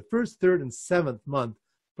distributed, first, third, and seventh month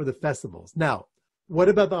for the festivals. Now, what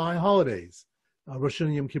about the high holidays? Rosh Hashanah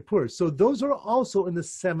and Yom Kippur. So those are also in the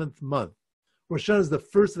seventh month. Rosh Hashanah is the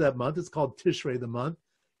first of that month. It's called Tishrei, the month.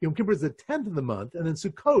 Yom Kippur is the 10th of the month. And then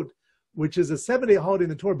Sukkot, which is a 7-day holiday in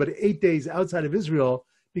the Torah, but 8 days outside of Israel,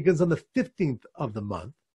 begins on the 15th of the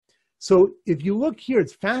month. So if you look here,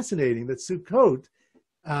 it's fascinating that Sukkot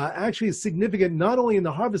actually is significant not only in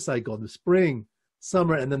the harvest cycle, the spring,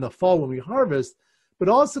 summer, and then the fall when we harvest, but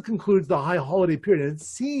also concludes the high holiday period. And it's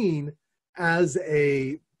seen as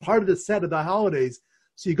a part of the set of the holidays.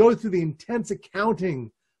 So you go through the intense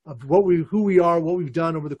accounting of who we are, what we've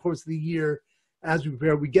done over the course of the year as we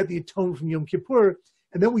prepare. We get the atonement from Yom Kippur,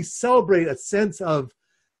 and then we celebrate a sense of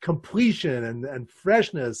completion and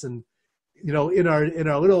freshness. And in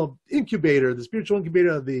our little incubator, the spiritual incubator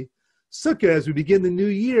of the Sukkah, as we begin the new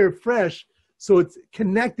year fresh. So it's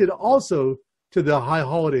connected also to the high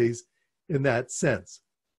holidays in that sense.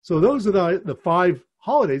 So those are the 5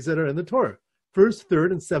 holidays that are in the Torah, first,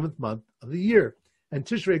 third, and seventh month of the year. And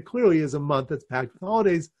Tishrei clearly is a month that's packed with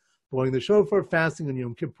holidays, blowing the shofar, fasting on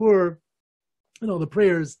Yom Kippur, and all the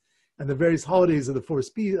prayers and the various holidays of the 4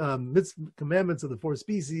 commandments of the 4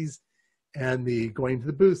 species, and the going to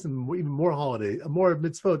the booths, and even more more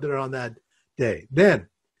mitzvot that are on that day. Then,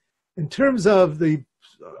 in terms of the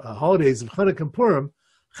holidays of Hanukkah and Purim,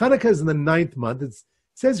 Hanukkah is in the 9th month. It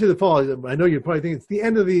says here the following. I know you're probably thinking it's the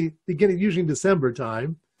end of the beginning, usually in December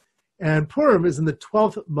time. And Purim is in the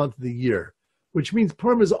 12th month of the year, which means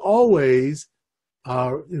Purim is always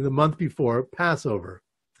in the month before Passover.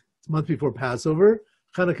 It's a month before Passover.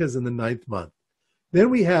 Hanukkah is in the 9th month. Then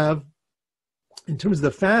we have, in terms of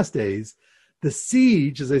the fast days, the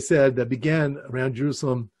siege, as I said, that began around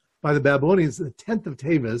Jerusalem by the Babylonians, the 10th of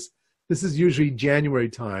Tavis. This is usually January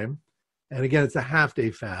time. And again, it's a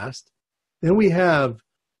half-day fast. Then we have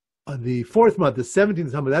the 4th month, the 17th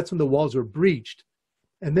of Tammuz. That's when the walls were breached.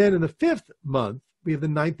 And then in the 5th month, we have the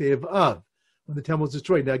 9th day of Av, when the temple was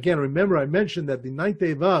destroyed. Now, again, remember I mentioned that the 9th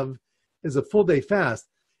day of Av is a full-day fast.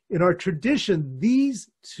 In our tradition, these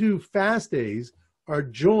 2 fast days are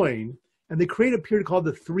joined, and they create a period called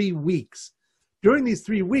the 3 weeks. During these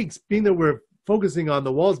 3 weeks, being that we're focusing on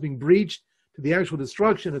the walls being breached to the actual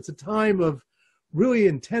destruction, it's a time of really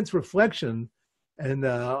intense reflection and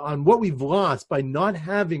on what we've lost by not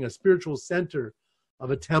having a spiritual center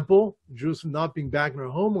of a temple, Jerusalem not being back in our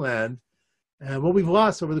homeland, and what we've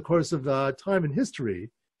lost over the course of time and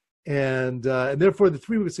history. And therefore, the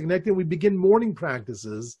 3 weeks are connected. We begin mourning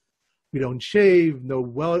practices. We don't shave. No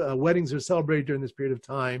weddings are celebrated during this period of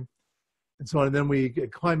time, and so on. And then we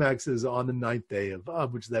climaxes on the 9th day of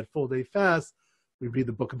Av, which is that full day fast. We read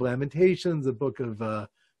the Book of Lamentations, the book of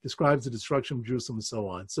describes the destruction of Jerusalem, and so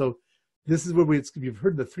on. So this is where you've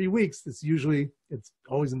heard the 3 weeks. It's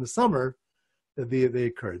always in the summer that they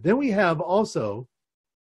occur. Then we have also,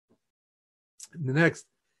 the next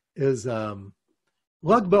is Lag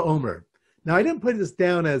BaOmer. Now, I didn't put this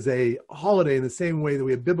down as a holiday in the same way that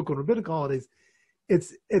we have biblical and rabbinical holidays.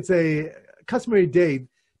 It's a customary day.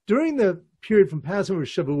 During the period from Passover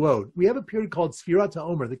to Shavuot, we have a period called Sfirat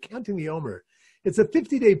HaOmer, the counting the Omer. It's a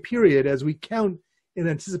 50-day period as we count in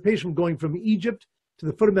anticipation of going from Egypt to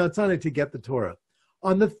the foot of Mount Sinai to get the Torah.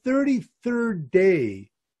 On the 33rd day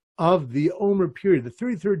of the Omer period, the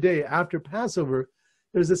 33rd day after Passover,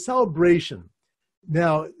 there's a celebration.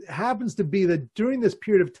 Now, it happens to be that during this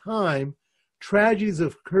period of time, tragedies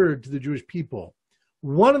have occurred to the Jewish people.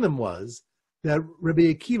 One of them was that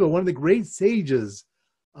Rabbi Akiva, one of the great sages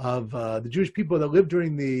of the Jewish people that lived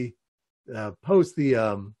during the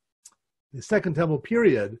Second Temple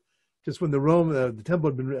period, just when the temple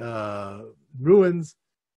had been ruins,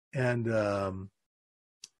 and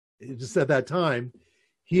just at that time,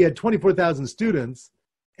 he had 24,000 students,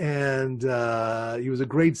 and he was a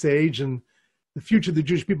great sage, and the future of the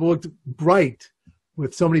Jewish people looked bright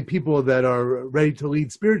with so many people that are ready to lead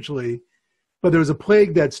spiritually. But there was a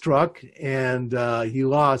plague that struck, and he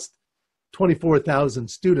lost 24,000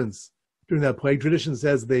 students during that plague. Tradition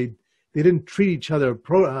says they didn't treat each other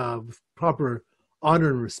with proper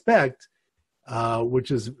honor and respect, which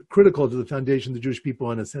is critical to the foundation of the Jewish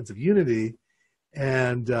people and a sense of unity.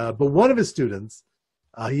 And but one of his students,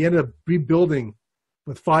 he ended up rebuilding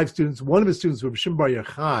with 5 students. One of his students, Rabbi Shimon Bar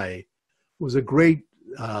Yochai, was a great,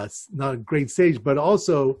 not a great sage, but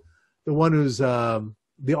also the one who's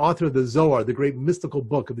the author of the Zohar, the great mystical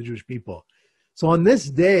book of the Jewish people. So on this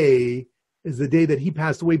day, is the day that he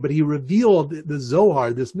passed away, but he revealed the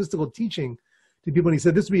Zohar, this mystical teaching, to people, and he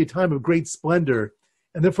said this would be a time of great splendor.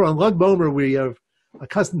 And therefore on Lag BaOmer, we are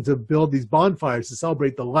accustomed to build these bonfires to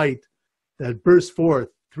celebrate the light that burst forth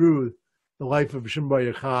through the life of Shimon Bar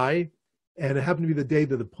Yochai. And it happened to be the day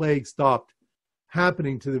that the plague stopped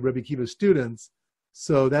happening to the Rebbe Kiva students.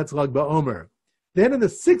 So that's Lag BaOmer. Then in the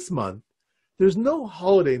 6th month, there's no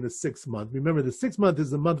holiday in the 6th month. Remember, the 6th month is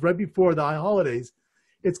the month right before the high holidays.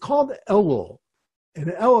 It's called Elul. And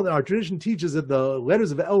Elul, our tradition teaches that the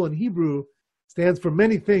letters of Elul in Hebrew stands for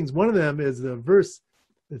many things. One of them is the verse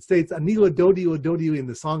that states, Ani Ladodi Ladodi in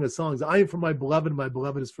the Song of Songs, I am for my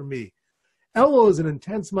beloved is for me. Elul is an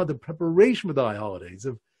intense month of preparation for the high holidays,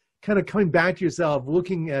 of kind of coming back to yourself,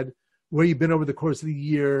 looking at where you've been over the course of the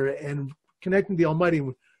year and connecting to the Almighty.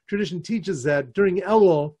 Tradition teaches that during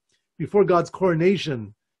Elul, before God's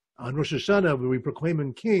coronation on Rosh Hashanah, where we proclaim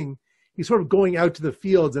him king, he's sort of going out to the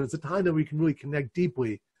fields, and it's a time that we can really connect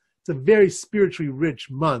deeply. It's a very spiritually rich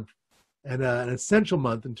month and an essential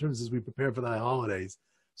month in terms as we prepare for the high holidays.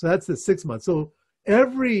 So that's the 6th month. So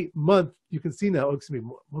every month, you can see now,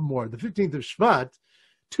 one more, the 15th of Shvat,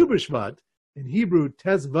 Tu B'Shvat, in Hebrew,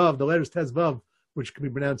 Tes Vav, the letters Tes Vav, which can be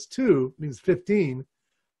pronounced 2, means 15,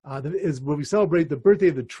 is where we celebrate the birthday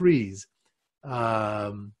of the trees.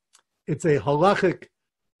 It's a halachic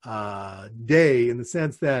day in the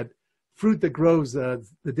sense that fruit that grows the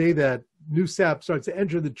day that new sap starts to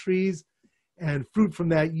enter the trees, and fruit from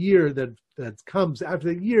that year that comes after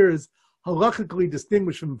that year is halachically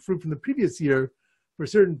distinguished from fruit from the previous year for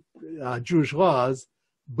certain Jewish laws,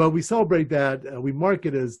 but we celebrate that, we mark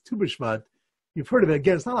it as Tu B'Shvat. You've heard of it.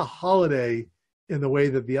 Again, it's not a holiday in the way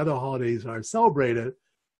that the other holidays are celebrated,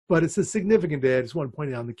 but it's a significant day. I just want to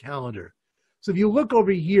point it out on the calendar. So if you look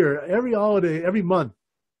over here, every holiday, every month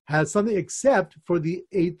has something except for the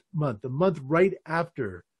 8th month, the month right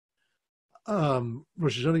after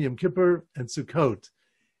Rosh Hashanah, Yom Kippur, and Sukkot.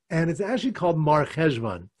 And it's actually called Mar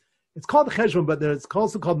Cheshvan. It's called Cheshvan, but it's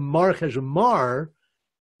also called Mar Cheshvan. Mar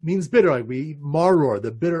means bitter. Like we eat maror,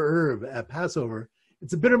 the bitter herb at Passover.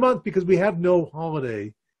 It's a bitter month because we have no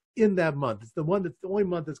holiday in that month. It's the only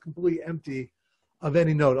month that's completely empty of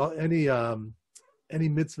any note, any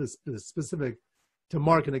mitzvah specific to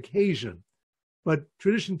mark an occasion. But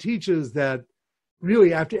tradition teaches that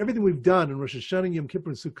really after everything we've done in Rosh Hashanah, Yom Kippur,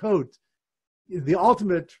 and Sukkot, the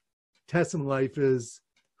ultimate test in life is,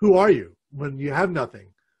 who are you when you have nothing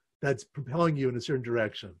that's propelling you in a certain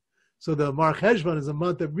direction? So the Mar Cheshvan is a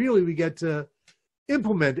month that really we get to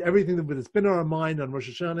implement everything that's been on our mind on Rosh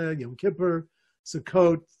Hashanah, Yom Kippur,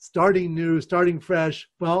 Sukkot, starting new, starting fresh.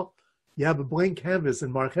 Well, you have a blank canvas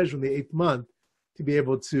in Mar Cheshvan, the 8th month, to be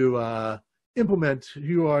able to implement who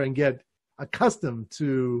you are and get accustomed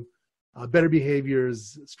to better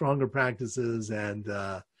behaviors, stronger practices, and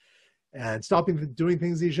stopping doing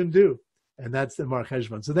things you shouldn't do. And that's the Mar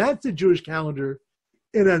Cheshvan. So that's the Jewish calendar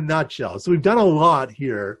in a nutshell. So we've done a lot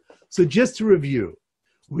here. So just to review,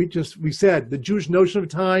 we said the Jewish notion of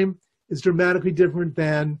time is dramatically different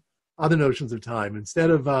than other notions of time. Instead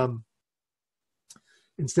of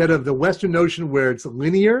the Western notion where it's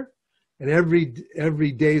linear and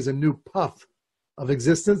every day is a new puff of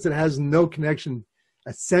existence that has no connection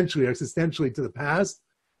essentially or existentially to the past,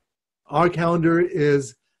 our calendar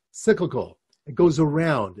is cyclical. It goes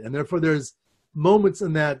around, and therefore there's moments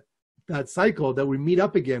in that cycle that we meet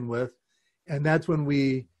up again with, and that's when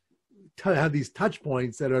we have these touch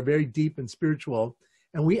points that are very deep and spiritual,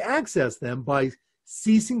 and we access them by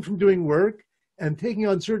ceasing from doing work and taking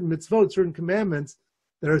on certain mitzvot, certain commandments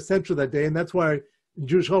that are essential that day. And that's why in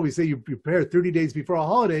Jewish law we say you prepare 30 days before a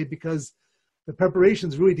holiday, because the preparation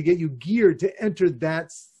is really to get you geared to enter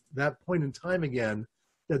that point in time again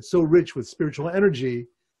that's so rich with spiritual energy,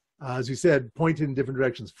 as we said, pointed in different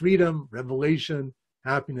directions: freedom, revelation,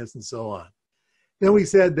 happiness, and so on. Then we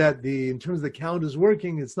said that in terms of the calendar's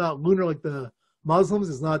working, it's not lunar like the Muslims,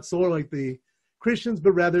 it's not solar like the Christians,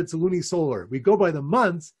 but rather it's a lunisolar. We go by the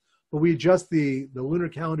months, but we adjust the lunar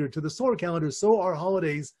calendar to the solar calendar, so our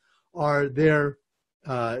holidays are there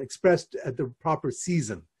expressed at the proper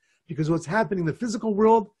season. Because what's happening in the physical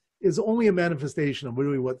world is only a manifestation of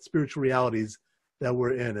really what spiritual realities that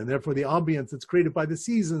we're in. And therefore the ambience that's created by the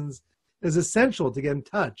seasons is essential to get in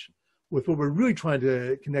touch with what we're really trying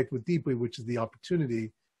to connect with deeply, which is the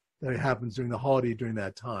opportunity that happens during the holiday during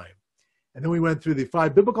that time. And then we went through the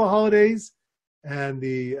 5 biblical holidays and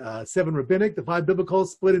the 7 rabbinic. The 5 biblical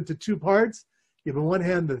split into 2 parts. You have on one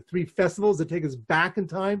hand the 3 festivals that take us back in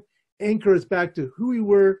time, anchor us back to who we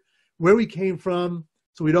were, where we came from,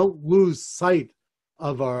 so we don't lose sight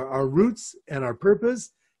of our roots and our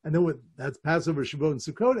purpose. And then that's Passover, Shavuot, and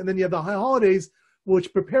Sukkot. And then you have the high holidays,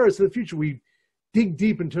 which prepare us for the future. We dig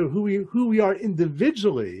deep into who we are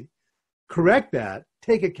individually, correct that,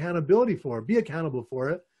 take accountability for it, be accountable for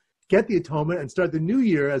it, get the atonement, and start the new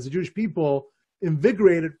year as a Jewish people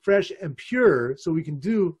invigorated, fresh, and pure, so we can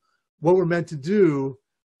do what we're meant to do,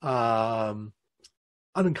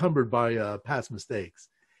 unencumbered by past mistakes.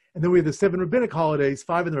 And then we have the 7 rabbinic holidays.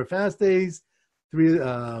 5 of them are fast days. 2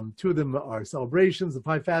 of them are celebrations. The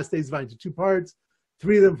 5 fast days divide into 2 parts.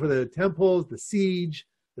 3 of them for the temples, the siege,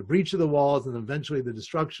 the breach of the walls, and eventually the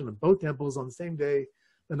destruction of both temples on the same day,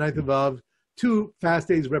 the 9th of Av. 2 fast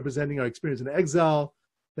days representing our experience in exile,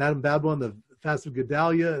 that in Babylon, the fast of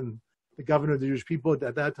Gedaliah and the governor of the Jewish people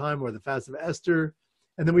at that time, or the fast of Esther.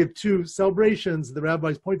 And then we have 2 celebrations the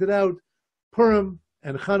rabbis pointed out, Purim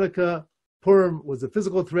and Hanukkah. Purim was a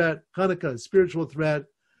physical threat, Hanukkah a spiritual threat.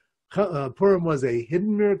 Purim was a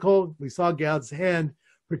hidden miracle. We saw God's hand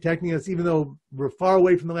protecting us, even though we're far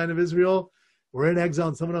away from the land of Israel. We're in exile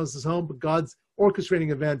in someone else's home, but God's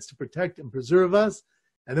orchestrating events to protect and preserve us.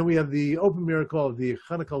 And then we have the open miracle of the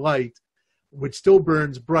Hanukkah light, which still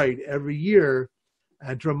burns bright every year,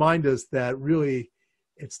 and to remind us that really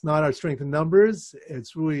it's not our strength in numbers,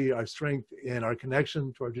 it's really our strength in our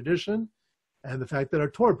connection to our tradition and the fact that our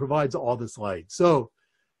Torah provides all this light. So,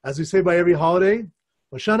 as we say by every holiday,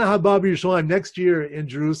 Hoshana Haba B'Yerushalayim, next year in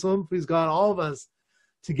Jerusalem, please God, all of us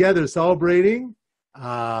together celebrating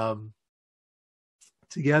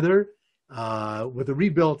together with a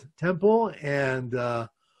rebuilt temple and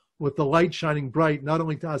with the light shining bright, not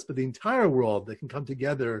only to us, but the entire world that can come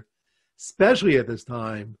together, especially at this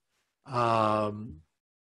time.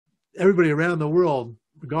 Everybody around the world,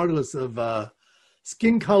 regardless of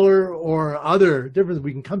skin color or other differences,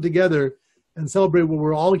 we can come together and celebrate what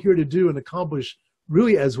we're all here to do and accomplish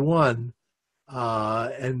really as one,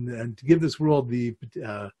 and to give this world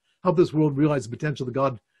help this world realize the potential that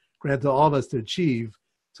God granted all of us to achieve.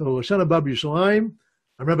 So, Hoshana Haba B'Yerushalayim.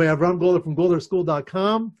 I'm Rabbi Avraham Goldhar from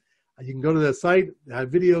GoldharSchool.com. You can go to the site, have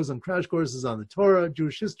videos and crash courses on the Torah,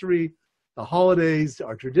 Jewish history, the holidays,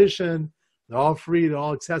 our tradition. They're all free, they're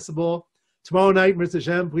all accessible. Tomorrow night, Mr.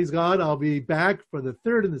 Hashem, please God, I'll be back for the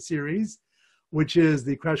 3rd in the series, which is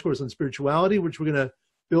the crash course on spirituality, which we're going to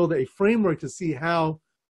build a framework to see how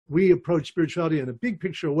we approach spirituality in a big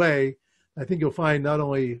picture way. I think you'll find not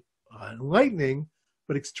only enlightening,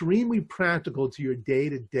 but extremely practical to your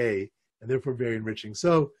day-to-day, and therefore very enriching.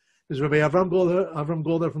 So, this is Rabbi Avraham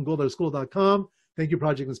Goldhar from GoldharSchool.com. Thank you,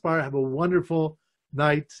 Project Inspire. Have a wonderful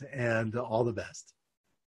night and all the best.